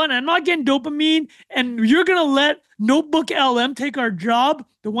star button, I'm not getting dopamine, and you're gonna let NotebookLM take our job,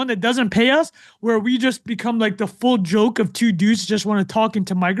 the one that doesn't pay us, where we just become like the full joke of 2 dudes just want to talk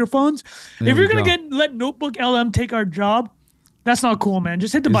into microphones. If you're gonna let NotebookLM take our job, that's not cool, man.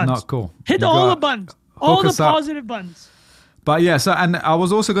 Just hit the buttons. Not cool. Hit all the buttons, all the positive buttons. But yeah, so, and I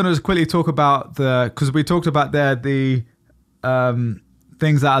was also going to just quickly talk about because we talked about the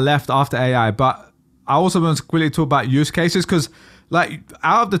things that are left after AI, but I also want to quickly talk about use cases, because like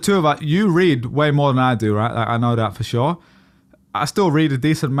out of the 2 of us, you read way more than I do, right? Like, I know that for sure. I still read a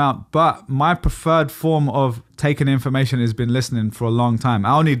decent amount, but my preferred form of taking information has been listening for a long time.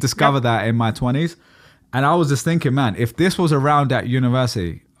 I only discovered that in my 20s. And I was just thinking, man, if this was around at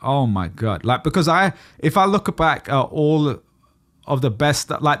university, oh my God. Like, because if I look back at all of the best,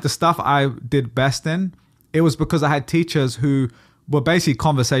 like the stuff I did best in, it was because I had teachers who were basically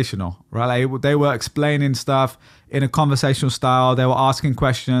conversational, right? Like they were explaining stuff in a conversational style. They were asking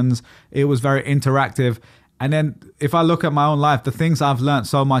questions. It was very interactive. And then if I look at my own life, the things I've learned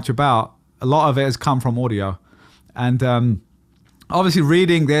so much about, a lot of it has come from audio. And obviously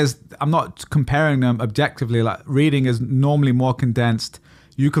reading, I'm not comparing them objectively. Like reading is normally more condensed.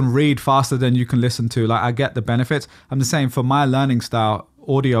 You can read faster than you can listen to. Like I get the benefits. I'm just saying for my learning style,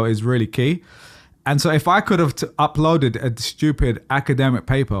 audio is really key. And so if I could have uploaded a stupid academic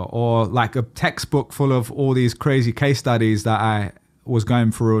paper or like a textbook full of all these crazy case studies that I was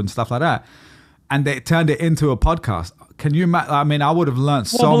going through and stuff like that, and they turned it into a podcast, can you imagine? I mean, I would have learned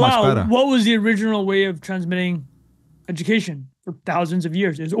so much better. What was the original way of transmitting education for thousands of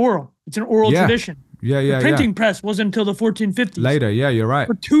years? It's oral. It's an oral tradition. The printing press wasn't until the 1450s. Later, you're right.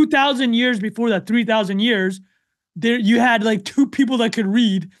 For 2,000 years before that, 3,000 years, there you had like two people that could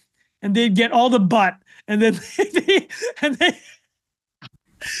read, and they'd get all the butt, and then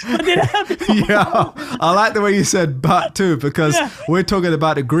but they'd have yeah, I like the way you said "but" too, because we're talking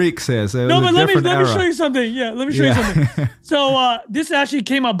about the Greeks here. So no, but let me show you something. Yeah, let me show you something. So this actually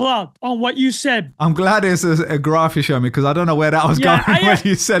came up blog on what you said. I'm glad it's a graph you showed me, because I don't know where that was going when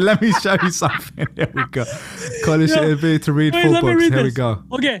you said, "Let me show you something." Here we go. College ability to read full books. Here we go.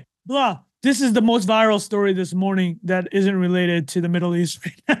 Okay, blah. This is the most viral story this morning that isn't related to the Middle East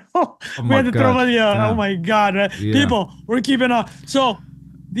right now. We had to throw it. Oh my God, right? People, we're keeping up. So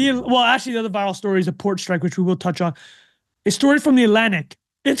the other viral story is a port strike, which we will touch on. A story from the Atlantic.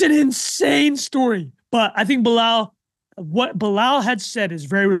 It's an insane story, but I think what Bilal had said is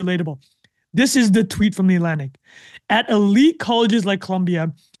very relatable. This is the tweet from the Atlantic. At elite colleges like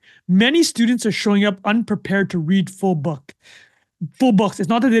Columbia, many students are showing up unprepared to read full books. It's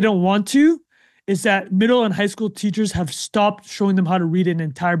not that they don't want to. It's that middle and high school teachers have stopped showing them how to read an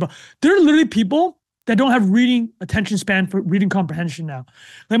entire book. There are literally people that don't have reading attention span for reading comprehension now.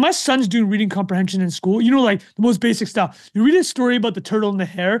 Like my son's doing reading comprehension in school. You know, like the most basic stuff. You read a story about the turtle and the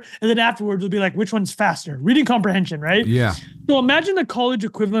hare, and then afterwards it'll be like, which one's faster? Reading comprehension, right? Yeah. So imagine the college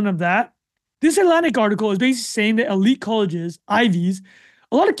equivalent of that. This Atlantic article is basically saying that elite colleges, Ivies,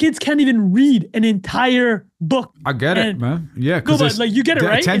 a lot of kids can't even read an entire book. I get it, man. Yeah, because like you get it, the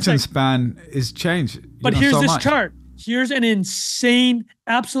right? attention span is changed. But here's this chart. Here's an insane,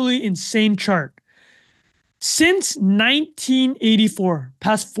 absolutely insane chart. Since 1984,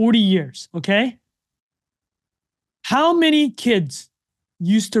 past 40 years, okay? How many kids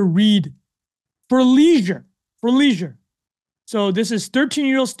used to read for leisure? So this is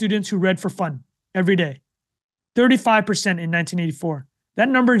 13-year-old students who read for fun every day. 35% in 1984. That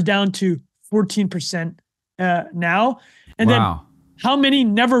number is down to 14% now. And then how many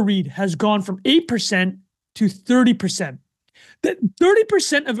never read has gone from 8% to 30%. That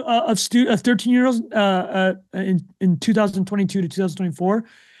 30% of 13-year-olds in 2022 to 2024,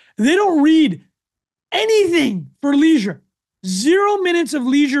 they don't read anything for leisure. 0 minutes of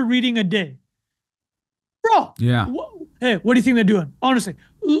leisure reading a day. Bro. Yeah. Hey, what do you think they're doing? Honestly,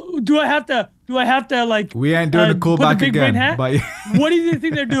 do I have to like? We ain't doing the call back again. But what do you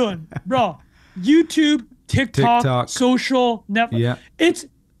think they're doing, bro? YouTube, TikTok, social network. Yeah. It's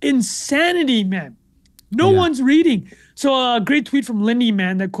insanity, man. No one's reading. So a great tweet from Lindy,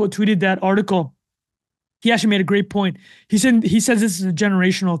 man, that quote tweeted that article. He actually made a great point. He says this is a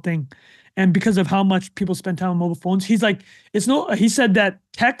generational thing, and because of how much people spend time on mobile phones, he's like, he said that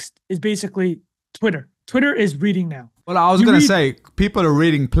text is basically Twitter. Twitter is reading now. Well, I was going to say, people are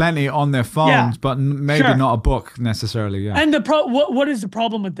reading plenty on their phones, but maybe not a book necessarily. Yeah. And what is the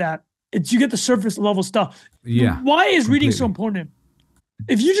problem with that? It's you get the surface level stuff. Yeah. Why is reading so important?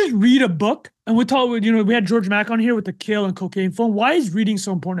 If you just read a book, and we had George Mack on here with the kill and cocaine phone. Why is reading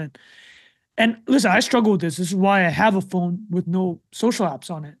so important? And listen, I struggle with this. This is why I have a phone with no social apps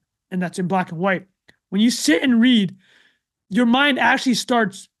on it, and that's in black and white. When you sit and read, your mind actually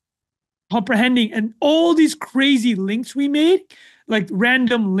starts comprehending, and all these crazy links we made, like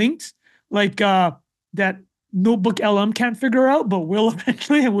random links, like that NotebookLM can't figure out, but will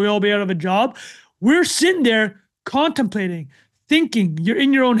eventually, and we'll all be out of a job. We're sitting there contemplating, thinking. You're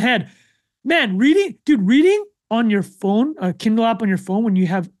in your own head. Man, reading on your phone, a Kindle app on your phone, when you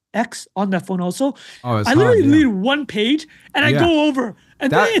have X on that phone also. I literally read one page and I go over.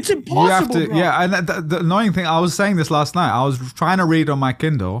 And then it's impossible, bro. Yeah, and the annoying thing, I was saying this last night. I was trying to read on my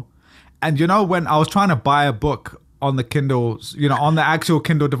Kindle. And when I was trying to buy a book on the Kindle, on the actual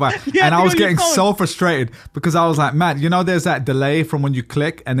Kindle device. Yeah, and I was getting phone. so frustrated because I was like, man, there's that delay from when you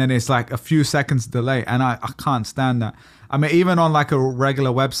click and then it's like a few seconds delay. And I can't stand that. I mean, even on like a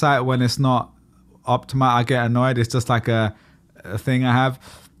regular website, when it's not optimized, I get annoyed. It's just like a thing I have.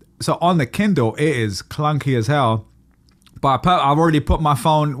 So on the Kindle, it is clunky as hell. But I've already put my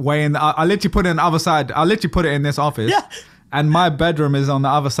phone way in. I literally put it on the other side. I literally put it in this office. Yeah. And my bedroom is on the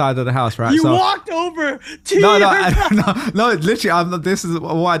other side of the house, right? You walked over to no, literally, this is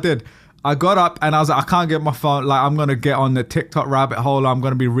what I did. I got up and I was like, I can't get my phone. Like, I'm going to get on the TikTok rabbit hole. I'm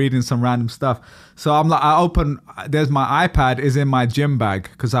going to be reading some random stuff. So I'm like, there's my iPad is in my gym bag.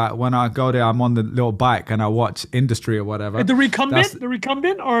 Because when I go there, I'm on the little bike and I watch Industry or whatever. The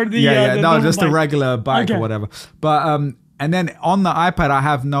recumbent or the... just bike? a regular bike or whatever. But, and then on the iPad, I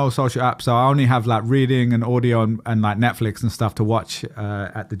have no social apps. So I only have like reading and audio and like Netflix and stuff to watch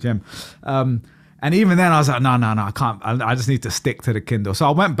at the gym. And even then I was like, no, I can't. I just need to stick to the Kindle. So I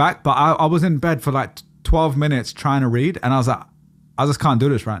went back, but I was in bed for like 12 minutes trying to read. And I was like, I just can't do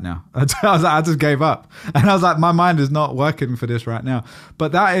this right now. I was like, I just gave up. And I was like, my mind is not working for this right now.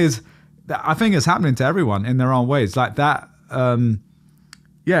 But I think it's happening to everyone in their own ways. Like that. I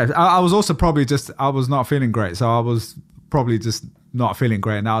was also probably I was not feeling great. So I was probably just not feeling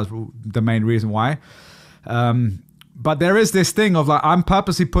great. And that was the main reason why. But there is this thing of like, I'm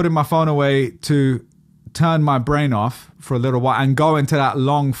purposely putting my phone away to turn my brain off for a little while and go into that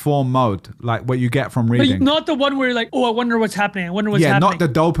long form mode, like what you get from reading. But not the one where you're like, oh, I wonder what's happening. Yeah, not the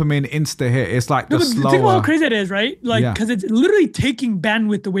dopamine insta hit. It's like the slower. Think about how crazy it is, right? Like, because it's literally taking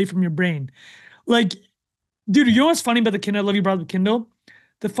bandwidth away from your brain. Like, dude, you know what's funny about the Kindle? I love you brought up the Kindle.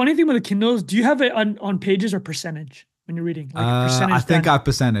 The funny thing about the Kindle is, do you have it on pages or percentage when you're reading? Like percentage I think I have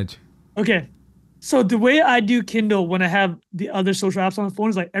percentage. Okay. So the way I do Kindle when I have the other social apps on the phone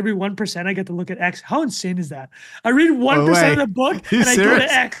is like every 1% I get to look at X. How insane is that? I read 1% of the book and I go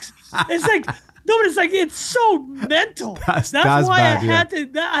to X. It's like, no, but it's so mental. That's why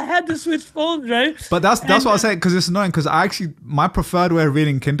bad, I had to switch phones, right? But that's what I was saying, because it's annoying, because my preferred way of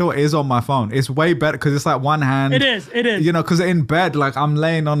reading Kindle is on my phone. It's way better because it's like one hand. It is. Because in bed, like I'm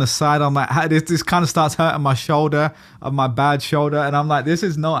laying on the side, I'm like, this kind of starts hurting my shoulder, my bad shoulder. And I'm like, this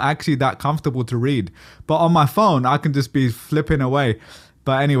is not actually that comfortable to read. But on my phone, I can just be flipping away.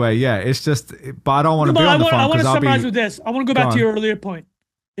 But anyway, it's just, but I don't want to be on the phone. I want to summarize with this. I want to go back to your earlier point.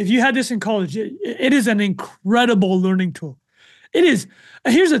 If you had this in college, it is an incredible learning tool. It is.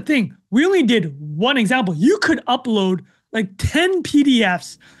 Here's the thing. We only did one example. You could upload like 10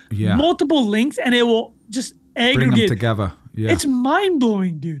 PDFs, multiple links, and it will just aggregate. Bring them together. Yeah. It's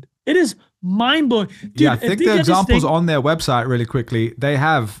mind-blowing, dude. It is mind-blowing. Dude, I think the examples on their website, really quickly, they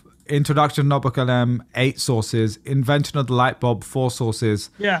have Introduction to NotebookLM, 8 sources, Invention of the Light Bulb, 4 sources.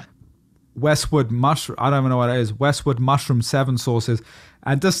 Yeah. Westwood Mushroom, I don't even know what it is. Westwood Mushroom, 7 sources.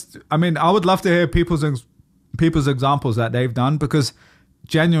 And just, I mean, I would love to hear people's examples that they've done, because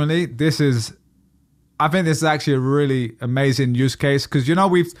genuinely, I think this is actually a really amazing use case. Because,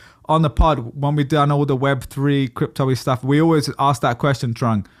 we've, on the pod, when we've done all the Web3 crypto-y stuff, we always ask that question,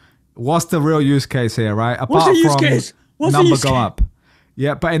 Trung, what's the real use case here, right? What's the use case? What's number the use go case? up.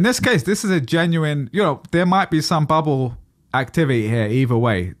 Yeah, but in this case, this is a genuine, there might be some bubble activity here either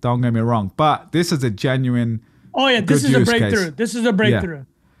way, don't get me wrong, but this is a genuine this is a breakthrough case. This is a breakthrough. Yeah.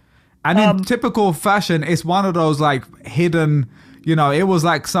 And in typical fashion, it's one of those like hidden, it was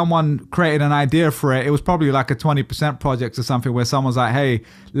like someone created an idea for it. It was probably like a 20% project or something, where someone's like, hey,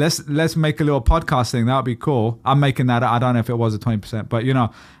 let's make a little podcast thing, that would be cool. I'm making that up. I don't know if it was a 20%, but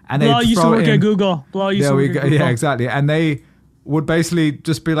and Blah used to work at Google. Yeah, exactly. And they would basically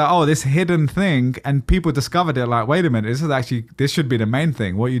just be like, oh, this hidden thing, and people discovered it like, wait a minute, this should be the main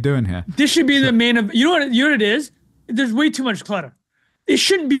thing. What are you doing here? This should be the main of, you know what it is? There's way too much clutter. This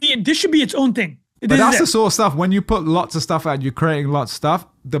should be its own thing. But that's the sort of stuff, when you put lots of stuff out, you're creating lots of stuff,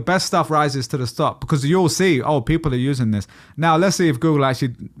 the best stuff rises to the top, because you'll see, oh, people are using this. Now, let's see if Google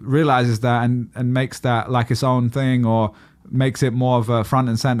actually realizes that and makes that like its own thing, or makes it more of a front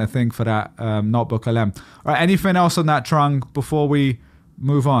and center thing for that NotebookLM. All right, anything else on that, Trung, before we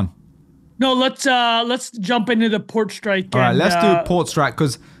move on? No, let's jump into the port strike. All right, let's do port strike,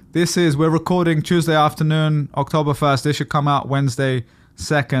 because we're recording Tuesday afternoon, October 1st. This should come out Wednesday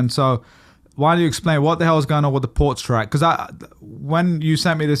 2nd. So why don't you explain what the hell is going on with the port strike? Because when you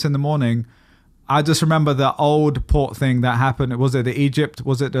sent me this in the morning, I just remember the old port thing that happened. Was it the Egypt?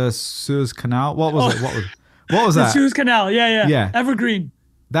 Was it the Suez Canal? What was it? What was that? The Suez Canal, yeah. Evergreen.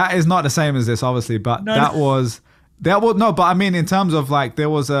 That is not the same as this, obviously, but no, but I mean, in terms of like, there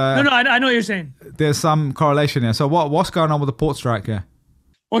was a... No, I know what you're saying. There's some correlation here. So what's going on with the port strike here?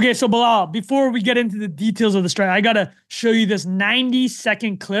 Okay, so Bilal, before we get into the details of the strike, I gotta show you this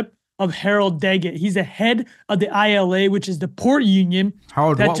 90-second clip of Harold Daggett. He's the head of the ILA, which is the port union.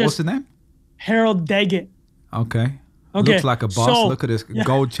 Harold, what's the name? Harold Daggett. Okay. Okay. Looks like a boss. So, look at this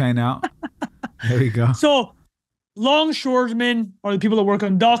gold chain out. There we go. So longshoremen are the people that work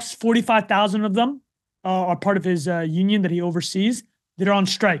on docks. 45,000 of them are part of his union that he oversees. They're on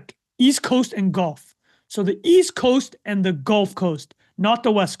strike, East Coast and Gulf. So the East Coast and the Gulf Coast, not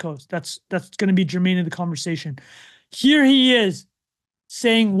the West Coast. That's going to be germane to the conversation. Here he is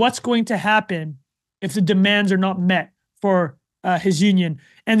saying what's going to happen if the demands are not met for his union.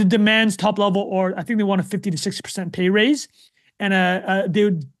 And the demands top level, or I think they want a 50 to 60% pay raise. And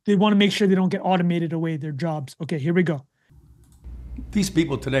they want to make sure they don't get automated away their jobs. Okay, here we go. These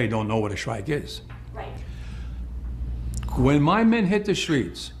people today don't know what a strike is. Right. When my men hit the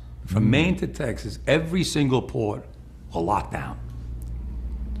streets, from Maine to Texas, every single port will lock down.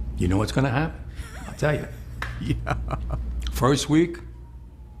 You know what's going to happen? I'll tell you. Yeah. First week,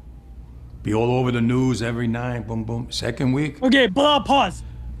 be all over the news every night, boom, boom. Second week. Okay, pause.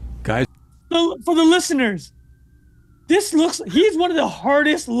 Guys. For the listeners, he's one of the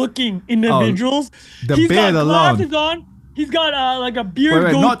hardest looking individuals. He's beard got alone. Glasses on. He's got like a beard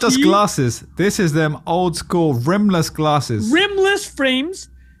goatee. Not just glasses. This is them old school rimless glasses. Rimless frames.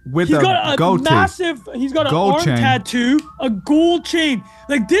 With he's a got a goatee. he's got an gold arm chain. tattoo, a gold chain.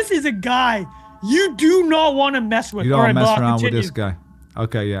 Like, this is a guy you do not want to mess with. You don't All right, mess Bob, around continue. with this guy.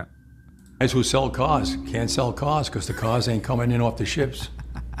 Okay, yeah. Guys who sell cars can't sell cars because the cars ain't coming in off the ships.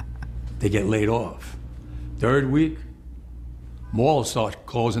 They get laid off. Third week, malls start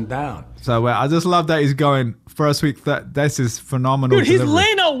closing down. So I just love that he's going first week. This is phenomenal. Dude, he's delivery.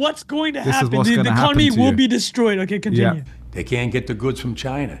 laying out what's going to happen. What's The gonna economy happen to will you. be destroyed. Okay, continue. Yeah. They can't get the goods from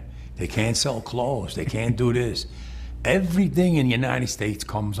China. They can't sell clothes. They can't do this. Everything in the United States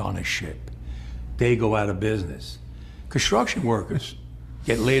comes on a ship. They go out of business. Construction workers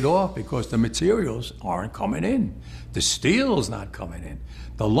get laid off because the materials aren't coming in. The steel's not coming in.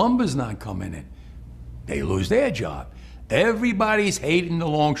 The lumber's not coming in. They lose their job. Everybody's hating the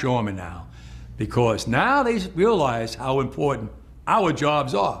longshoremen now because now they realize how important our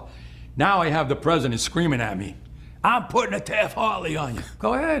jobs are. Now I have the president screaming at me, I'm putting a Taft-Hartley on you.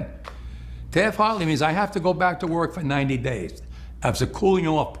 Go ahead. Taft-Hartley means I have to go back to work for 90 days. That's a cooling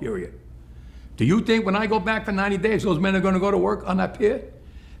off period. Do you think when I go back for 90 days, those men are going to go to work on that pier?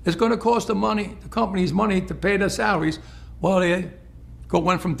 It's going to cost the companies money to pay their salaries. Well, they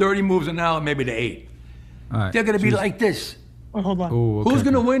went from 30 moves an hour maybe to 8. Right. They're going to be like this. Oh, hold on. Ooh, okay. Who's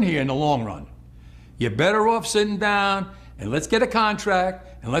going to win here in the long run? You're better off sitting down and let's get a contract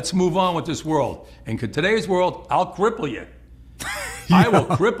and let's move on with this world. And in today's world, I'll cripple you. I will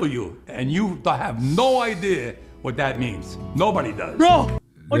cripple you, and you have no idea what that means. Nobody does. Bro,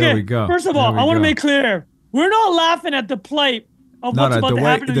 okay, There we go. first of all, I want to go. make clear, we're not laughing at the plight of what's about to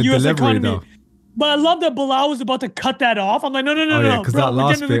happen to the U.S. delivery, economy. though. But I love that Bilal was about to cut that off. I'm like, no, Oh, yeah, 'cause bro, that we're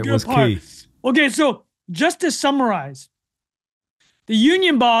last getting to the bit good was part. key. Okay, so just to summarize, the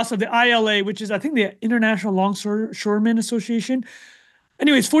union boss of the ILA, which is, I think, the International Longshoremen Association,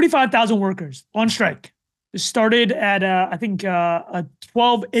 anyways, 45,000 workers on strike. It started at, I think,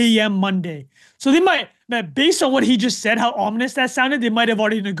 12 a.m. Monday. So they might, based on what he just said, how ominous that sounded, they might have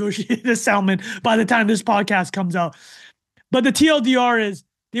already negotiated a settlement by the time this podcast comes out. But the TLDR is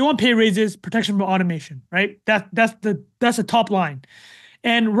they want pay raises, protection from automation, right? That's the top line.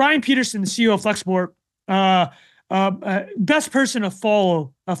 And Ryan Peterson, the CEO of Flexport, best person to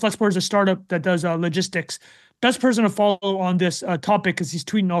follow. Flexport is a startup that does logistics. Best person to follow on this topic because he's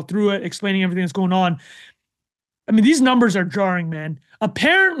tweeting all through it, explaining everything that's going on. I mean, these numbers are jarring, man.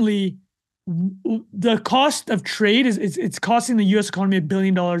 Apparently, the cost of trade it's costing the U.S. economy $1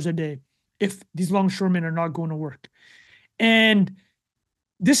 billion a day if these longshoremen are not going to work. And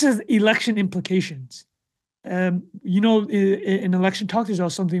this has election implications. In election talk, there's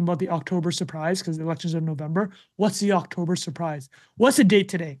also something about the October surprise because the elections are in November. What's the October surprise? What's the date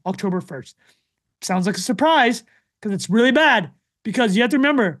today? October 1st. Sounds like a surprise because it's really bad because you have to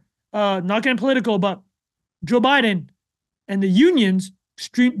remember, not getting political, but Joe Biden and the unions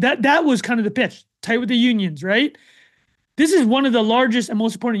that was kind of the pitch, tight with the unions, right? This is one of the largest and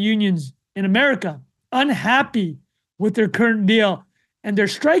most important unions in America, unhappy with their current deal, and they're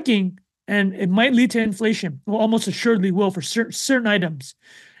striking, and it might lead to inflation. Well, almost assuredly will for certain items.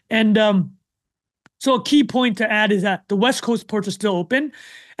 And so a key point to add is that the West Coast ports are still open,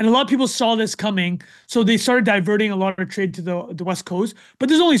 and a lot of people saw this coming, so they started diverting a lot of trade to the West Coast, but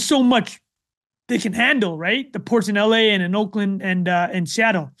there's only so much they can handle, right? The ports in LA and in Oakland and in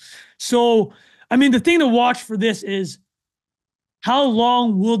Seattle. So, I mean, the thing to watch for this is how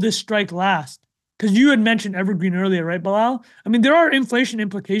long will this strike last? Because you had mentioned evergreen earlier, right, Bilal? I mean, there are inflation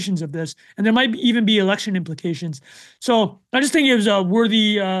implications of this, and there might even be election implications. So I just think it was a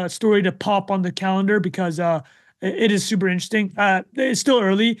worthy story to pop on the calendar because it is super interesting. It's still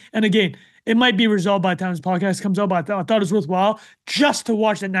early, and again, it might be resolved by the time this podcast comes out, but I thought it was worthwhile just to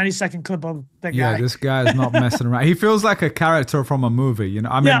watch that 90-second clip of that guy. Yeah, this guy is not messing around. He feels like a character from a movie, you know.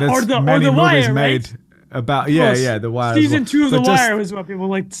 I mean, there's or the many movies Wire, made right? about The Wire. Season 2 of But The Wire is what people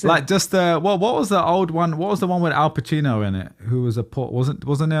like to say. Like just what was the old one? What was the one with Al Pacino in it? Who was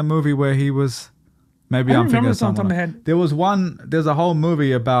wasn't there a movie where he was? Maybe I'm thinking of someone. There was one. There's a whole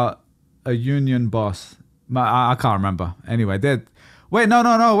movie about a union boss. I can't remember. Anyway, wait,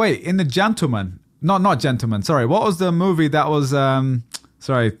 no, wait. In The Gentleman. Not Gentleman. Sorry. What was the movie that was?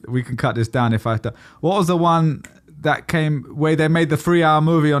 Sorry, we can cut this down if I have to. What was the one that came where they made the 3-hour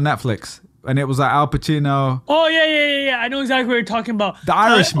movie on Netflix? And it was like Al Pacino. Oh yeah. I know exactly what you're talking about. The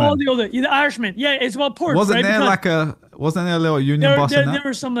Irishman. The Irishman. Yeah, it's about ports. Wasn't right? there wasn't there a little union boss in that? There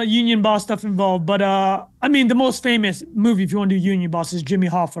was some union boss stuff involved, but I mean, the most famous movie, if you want to do union boss, is Jimmy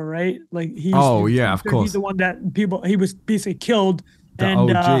Hoffa, right? Like of course. He's the one that he was basically killed. The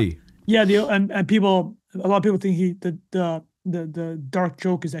and, OG. And people, a lot of people think the dark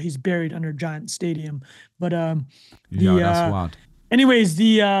joke is that he's buried under a giant stadium, but that's wild. Anyways,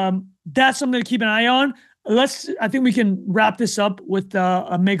 that's something to keep an eye on. I think we can wrap this up with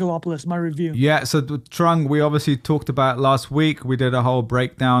a Megalopolis, my review. Yeah, so Trung, we obviously talked about it last week. We did a whole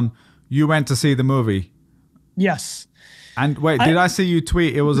breakdown. You went to see the movie. Yes. And wait, did I see you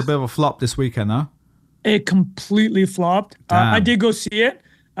tweet it was a bit of a flop this weekend, huh? It completely flopped. I did go see it.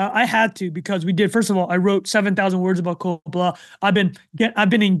 I had to because we did. First of all, I wrote 7,000 words about Coppola. I've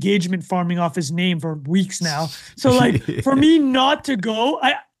been engagement farming off his name for weeks now. So like for me not to go,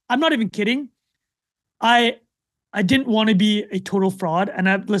 I'm not even kidding. I didn't want to be a total fraud. And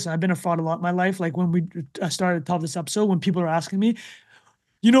I've been a fraud a lot in my life. Like when we started to top this episode, when people are asking me,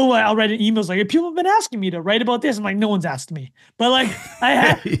 you know what, I'll write in emails like, people have been asking me to write about this. I'm like, no one's asked me. But like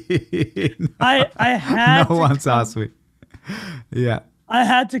I had no one's asked me. Yeah. I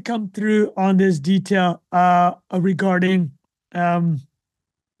had to come through on this detail regarding the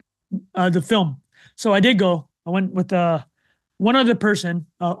film. So I did go. I went with one other person,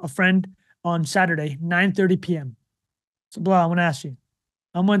 a friend, on Saturday, 9:30 p.m. So, I want to ask you.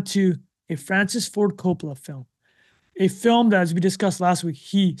 I went to a Francis Ford Coppola film, a film that, as we discussed last week,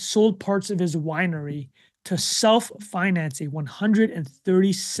 he sold parts of his winery to self-finance a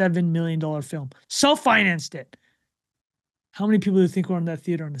 $137 million film. Self-financed it. How many people do you think were in that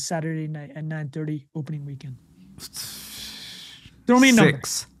theater on a Saturday night at 9:30 opening weekend? Throw me a number.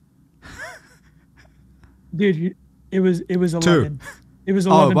 6. Dude, it was 11. 2. It was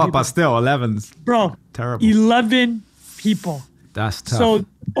 11 people. But still, 11's Bro, terrible. 11 people. That's tough. So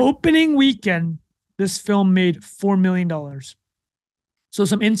opening weekend, this film made $4 million. So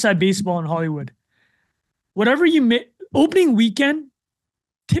some inside baseball in Hollywood. Whatever you make, opening weekend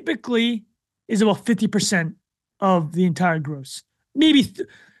typically is about 50% of the entire gross. Maybe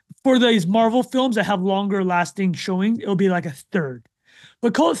for these Marvel films that have longer lasting showings, it'll be like a third.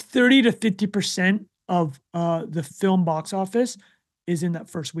 But call it 30 to 50% of the film box office is in that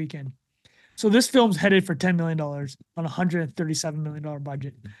first weekend. So this film's headed for $10 million on a $137 million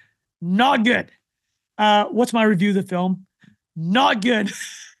budget. Not good. What's my review of the film? Not good.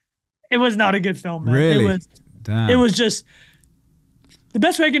 It was not a good film, man. Really? It was just, the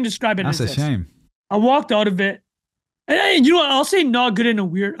best way I can describe it That's is a shame. I walked out of it, and you know what? I'll say not good in a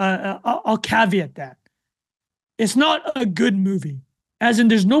weird, I'll caveat that. It's not a good movie, as in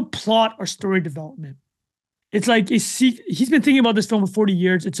there's no plot or story development. It's like he's been thinking about this film for 40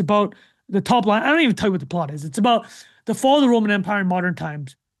 years. It's about the top line. I don't even tell you what the plot is. It's about the fall of the Roman Empire in modern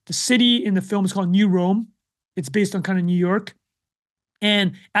times. The city in the film is called New Rome. It's based on kind of New York.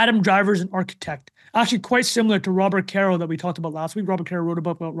 And Adam Driver is an architect. Actually quite similar to Robert Caro that we talked about last week. Robert Caro wrote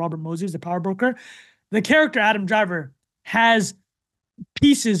about Robert Moses, the power broker. The character Adam Driver has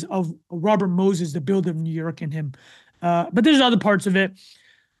pieces of Robert Moses, the builder of New York, in him. But there's other parts of it.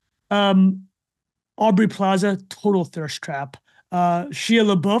 Aubrey Plaza, total thirst trap.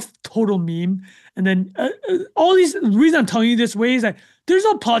 Shia LaBeouf, total meme. And then all these, the reason I'm telling you this way is that there's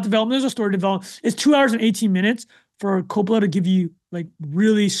no plot development, there's no story development. It's 2 hours and 18 minutes for Coppola to give you like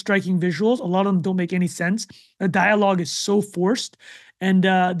really striking visuals. A lot of them don't make any sense. The dialogue is so forced. And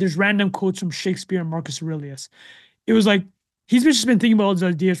there's random quotes from Shakespeare and Marcus Aurelius. It was like, he's just been thinking about all these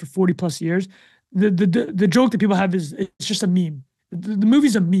ideas for 40 plus years. The joke that people have is it's just a meme. The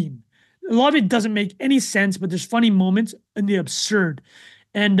movie's a meme. A lot of it doesn't make any sense, but there's funny moments and the absurd.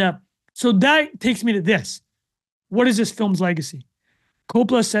 And so that takes me to this. What is this film's legacy?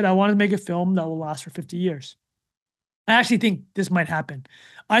 Coppola said, I want to make a film that will last for 50 years. I actually think this might happen.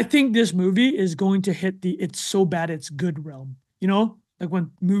 I think this movie is going to hit the it's so bad it's good realm. You know, like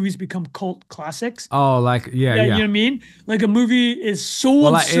when movies become cult classics. Oh, like yeah. You know what I mean? Like a movie is so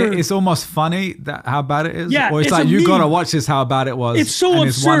Well, absurd. like it's almost funny that how bad it is. Yeah, or it's it's like a you meme. gotta watch this how bad it was. It's so and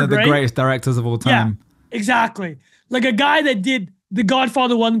it's one absurd, of the right? greatest directors of all time. Yeah, exactly. Like a guy that did The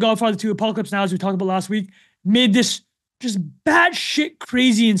Godfather 1, Godfather 2, Apocalypse Now, as we talked about last week, made this just batshit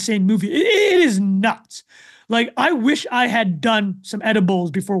crazy insane movie. It is nuts. Like, I wish I had done some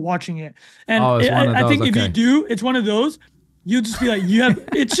edibles before watching it. And I think if you do, it's one of those, you'll just be like,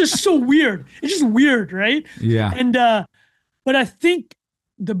 it's just so weird. It's just weird, right? Yeah. And, but I think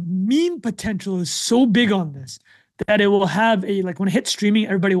the meme potential is so big on this that it will have like when it hits streaming,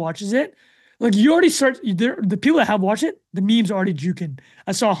 everybody watches it. Like you already the people that have watched it, the memes are already juking.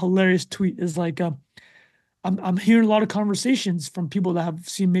 I saw a hilarious tweet. It's like, I'm hearing a lot of conversations from people that have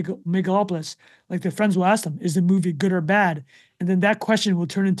seen Megalopolis. Like their friends will ask them, is the movie good or bad? And then that question will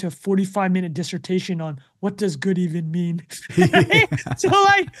turn into a 45-minute dissertation on what does good even mean? So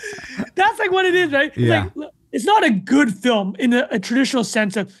like, that's like what it is, right? Yeah. Like, it's not a good film in a traditional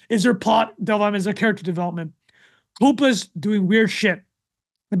sense of, is there plot development, is there character development? Coppola's doing weird shit.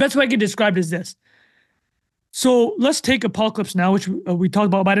 The best way I can describe it is this. So let's take Apocalypse Now, which we talked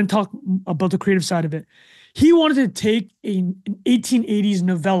about, but I didn't talk about the creative side of it. He wanted to take an 1880s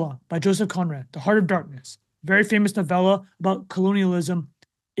novella by Joseph Conrad, The Heart of Darkness, very famous novella about colonialism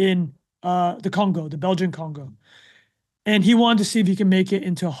in the Congo, the Belgian Congo. And he wanted to see if he can make it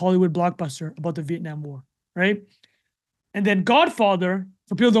into a Hollywood blockbuster about the Vietnam War, right? And then Godfather,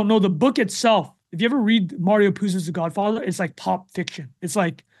 for people who don't know, the book itself, if you ever read Mario Puzo's The Godfather, it's like pop fiction. It's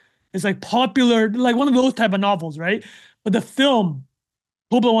like popular, like one of those type of novels, right? But the film,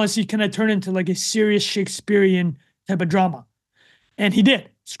 Coppola wants to see, can I turn into like a serious Shakespearean type of drama? And he did.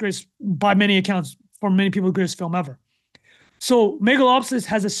 It's great, by many accounts, for many people, the greatest film ever. So Megalopolis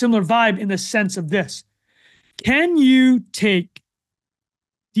has a similar vibe in the sense of this. Can you take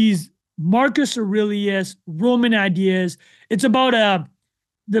these Marcus Aurelius Roman ideas? It's about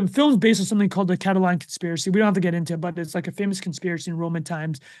the film's based on something called the Catalan conspiracy. We don't have to get into it, but it's like a famous conspiracy in Roman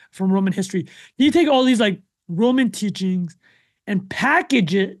times from Roman history. You take all these like Roman teachings and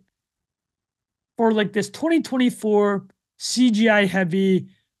package it for like this 2024 CGI heavy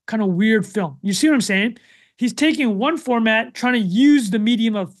kind of weird film. You see what I'm saying? He's taking one format, trying to use the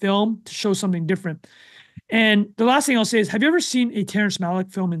medium of film to show something different. And the last thing I'll say is, have you ever seen a Terrence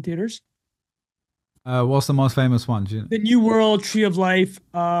Malick film in theaters? What's the most famous one? The New World, Tree of Life.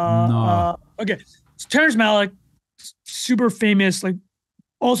 No. Okay. So Terrence Malick, super famous, like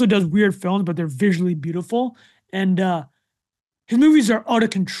also does weird films, but they're visually beautiful. And his movies are out of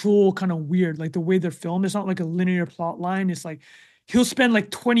control, kind of weird. Like the way they're filmed, it's not like a linear plot line. It's like he'll spend like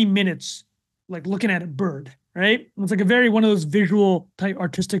 20 minutes like looking at a bird, right? It's like a very one of those visual type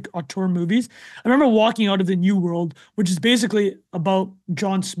artistic auteur movies. I remember walking out of The New World, which is basically about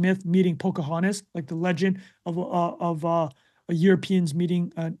John Smith meeting Pocahontas, like the legend of Europeans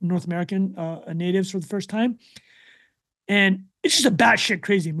meeting North American natives for the first time. And it's just a batshit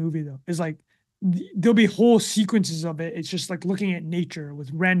crazy movie, though. It's like there'll be whole sequences of it. It's just like looking at nature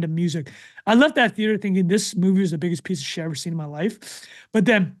with random music. I left that theater thinking this movie was the biggest piece of shit I've ever seen in my life. But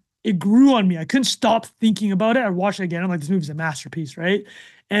then it grew on me. I couldn't stop thinking about it. I watched it again. I'm like, this movie's a masterpiece, right?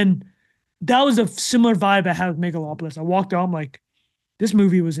 And that was a similar vibe I had with Megalopolis. I walked out, I'm like, this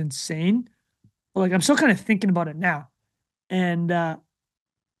movie was insane. But like, I'm still kind of thinking about it now. And I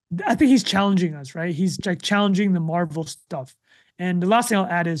think he's challenging us, right? He's like challenging the Marvel stuff. And the last thing I'll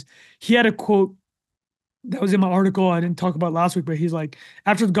add is he had a quote that was in my article I didn't talk about last week, but he's like,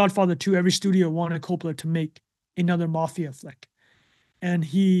 after The Godfather 2, every studio wanted Coppola to make another mafia flick. And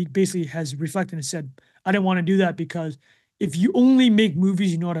he basically has reflected and said, I didn't want to do that because if you only make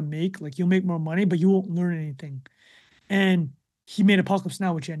movies you know how to make, like you'll make more money, but you won't learn anything. And he made Apocalypse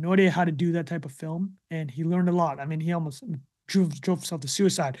Now, which he had no idea how to do that type of film. And he learned a lot. I mean, he almost drove himself to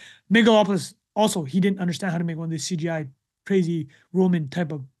suicide. Megalopolis, also, he didn't understand how to make one of these CGI crazy Roman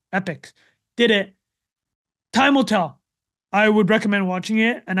type of epics. Did it. Time will tell. I would recommend watching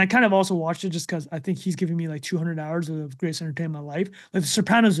it. And I kind of also watched it just because I think he's giving me like 200 hours of greatest entertainment in my life. Like The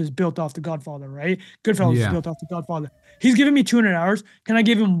Sopranos is built off The Godfather, right? Goodfellas is built off The Godfather. He's giving me 200 hours. Can I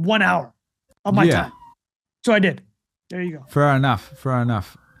give him 1 hour of my time? So I did. There you go. Fair enough.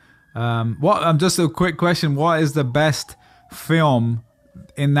 Just a quick question. What is the best film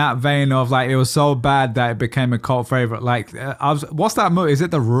in that vein of like, it was so bad that it became a cult favorite? Like, what's that movie? Is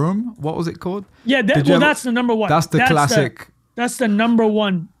it The Room? What was it called? Yeah, that's the number one. That's the classic. That's the number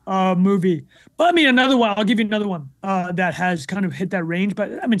one movie. But I mean, another one. I'll give you another one that has kind of hit that range.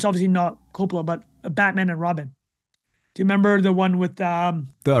 But I mean, it's obviously not Coppola, but Batman and Robin. Do you remember the one with the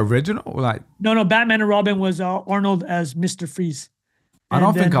original? Like no, Batman and Robin was Arnold as Mr. Freeze. I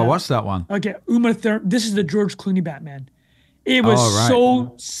don't think I watched that one. Okay, this is the George Clooney Batman. It was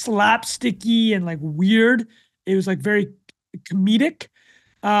so slapsticky and like weird. It was like very comedic.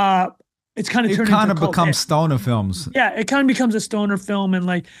 It's kind of becomes stoner films. Yeah, it kind of becomes a stoner film, and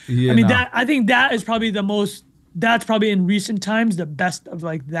like I think that is probably the most. That's probably in recent times the best of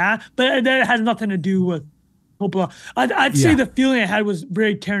like that. But that has nothing to do with Coppola. I'd say the feeling I had was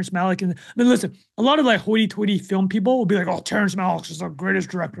very Terrence Malick. And I mean, listen, a lot of like hoity-toity film people will be like, "Oh, Terrence Malick is the greatest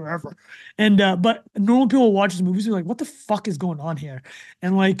director ever," and but normal people watch his movies are like, "What the fuck is going on here?"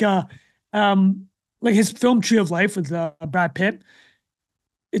 And like his film Tree of Life with Brad Pitt.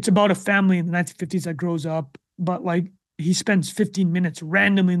 It's about a family in the 1950s that grows up, but like he spends 15 minutes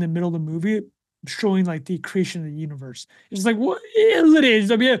randomly in the middle of the movie showing like the creation of the universe. It's like, what? It is.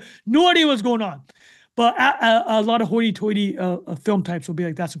 I mean, no idea what's going on. But a lot of hoity-toity film types will be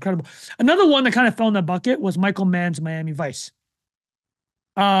like, that's incredible. Another one that kind of fell in that bucket was Michael Mann's Miami Vice.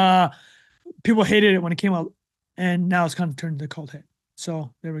 People hated it when it came out, and now it's kind of turned into a cult hit.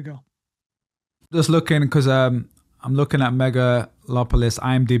 So there we go. Just looking, because I'm looking at Megalopolis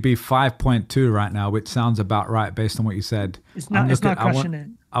IMDb 5.2 right now, which sounds about right based on what you said. It's not crushing it.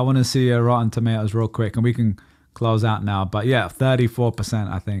 I want to see Rotten Tomatoes real quick, and we can close out now. But yeah,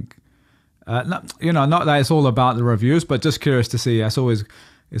 34%, I think. Not that it's all about the reviews, but just curious to see. It's always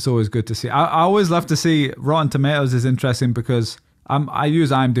good to see. I always love to see Rotten Tomatoes is interesting because I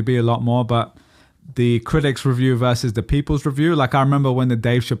use IMDb a lot more, but the critics' review versus the people's review. Like I remember when the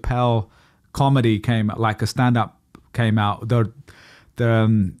Dave Chappelle comedy came, like a stand-up came out,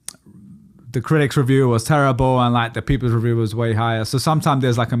 the critics review was terrible and like the people's review was way higher. So sometimes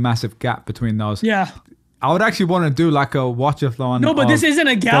there's like a massive gap between those. Yeah. I would actually want to do like a watch-a-thon. No, but this isn't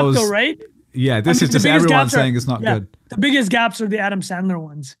a gap though, right? Yeah, this is just everyone saying it's not good. The biggest gaps are the Adam Sandler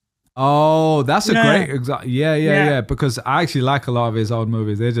ones. Oh, that's a great example. Yeah. Because I actually like a lot of his old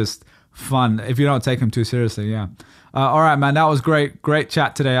movies. They're just fun if you don't take them too seriously. Yeah. All right, man. That was great. Great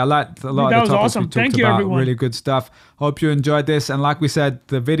chat today. I liked a lot of the topics we talked Thank you, about. Everyone. Really good stuff. Hope you enjoyed this. And like we said,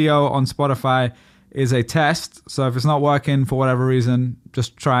 the video on Spotify is a test. So if it's not working for whatever reason,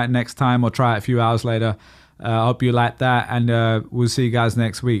 just try it next time or try it a few hours later. I hope you like that. And we'll see you guys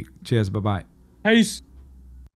next week. Cheers. Bye-bye. Peace.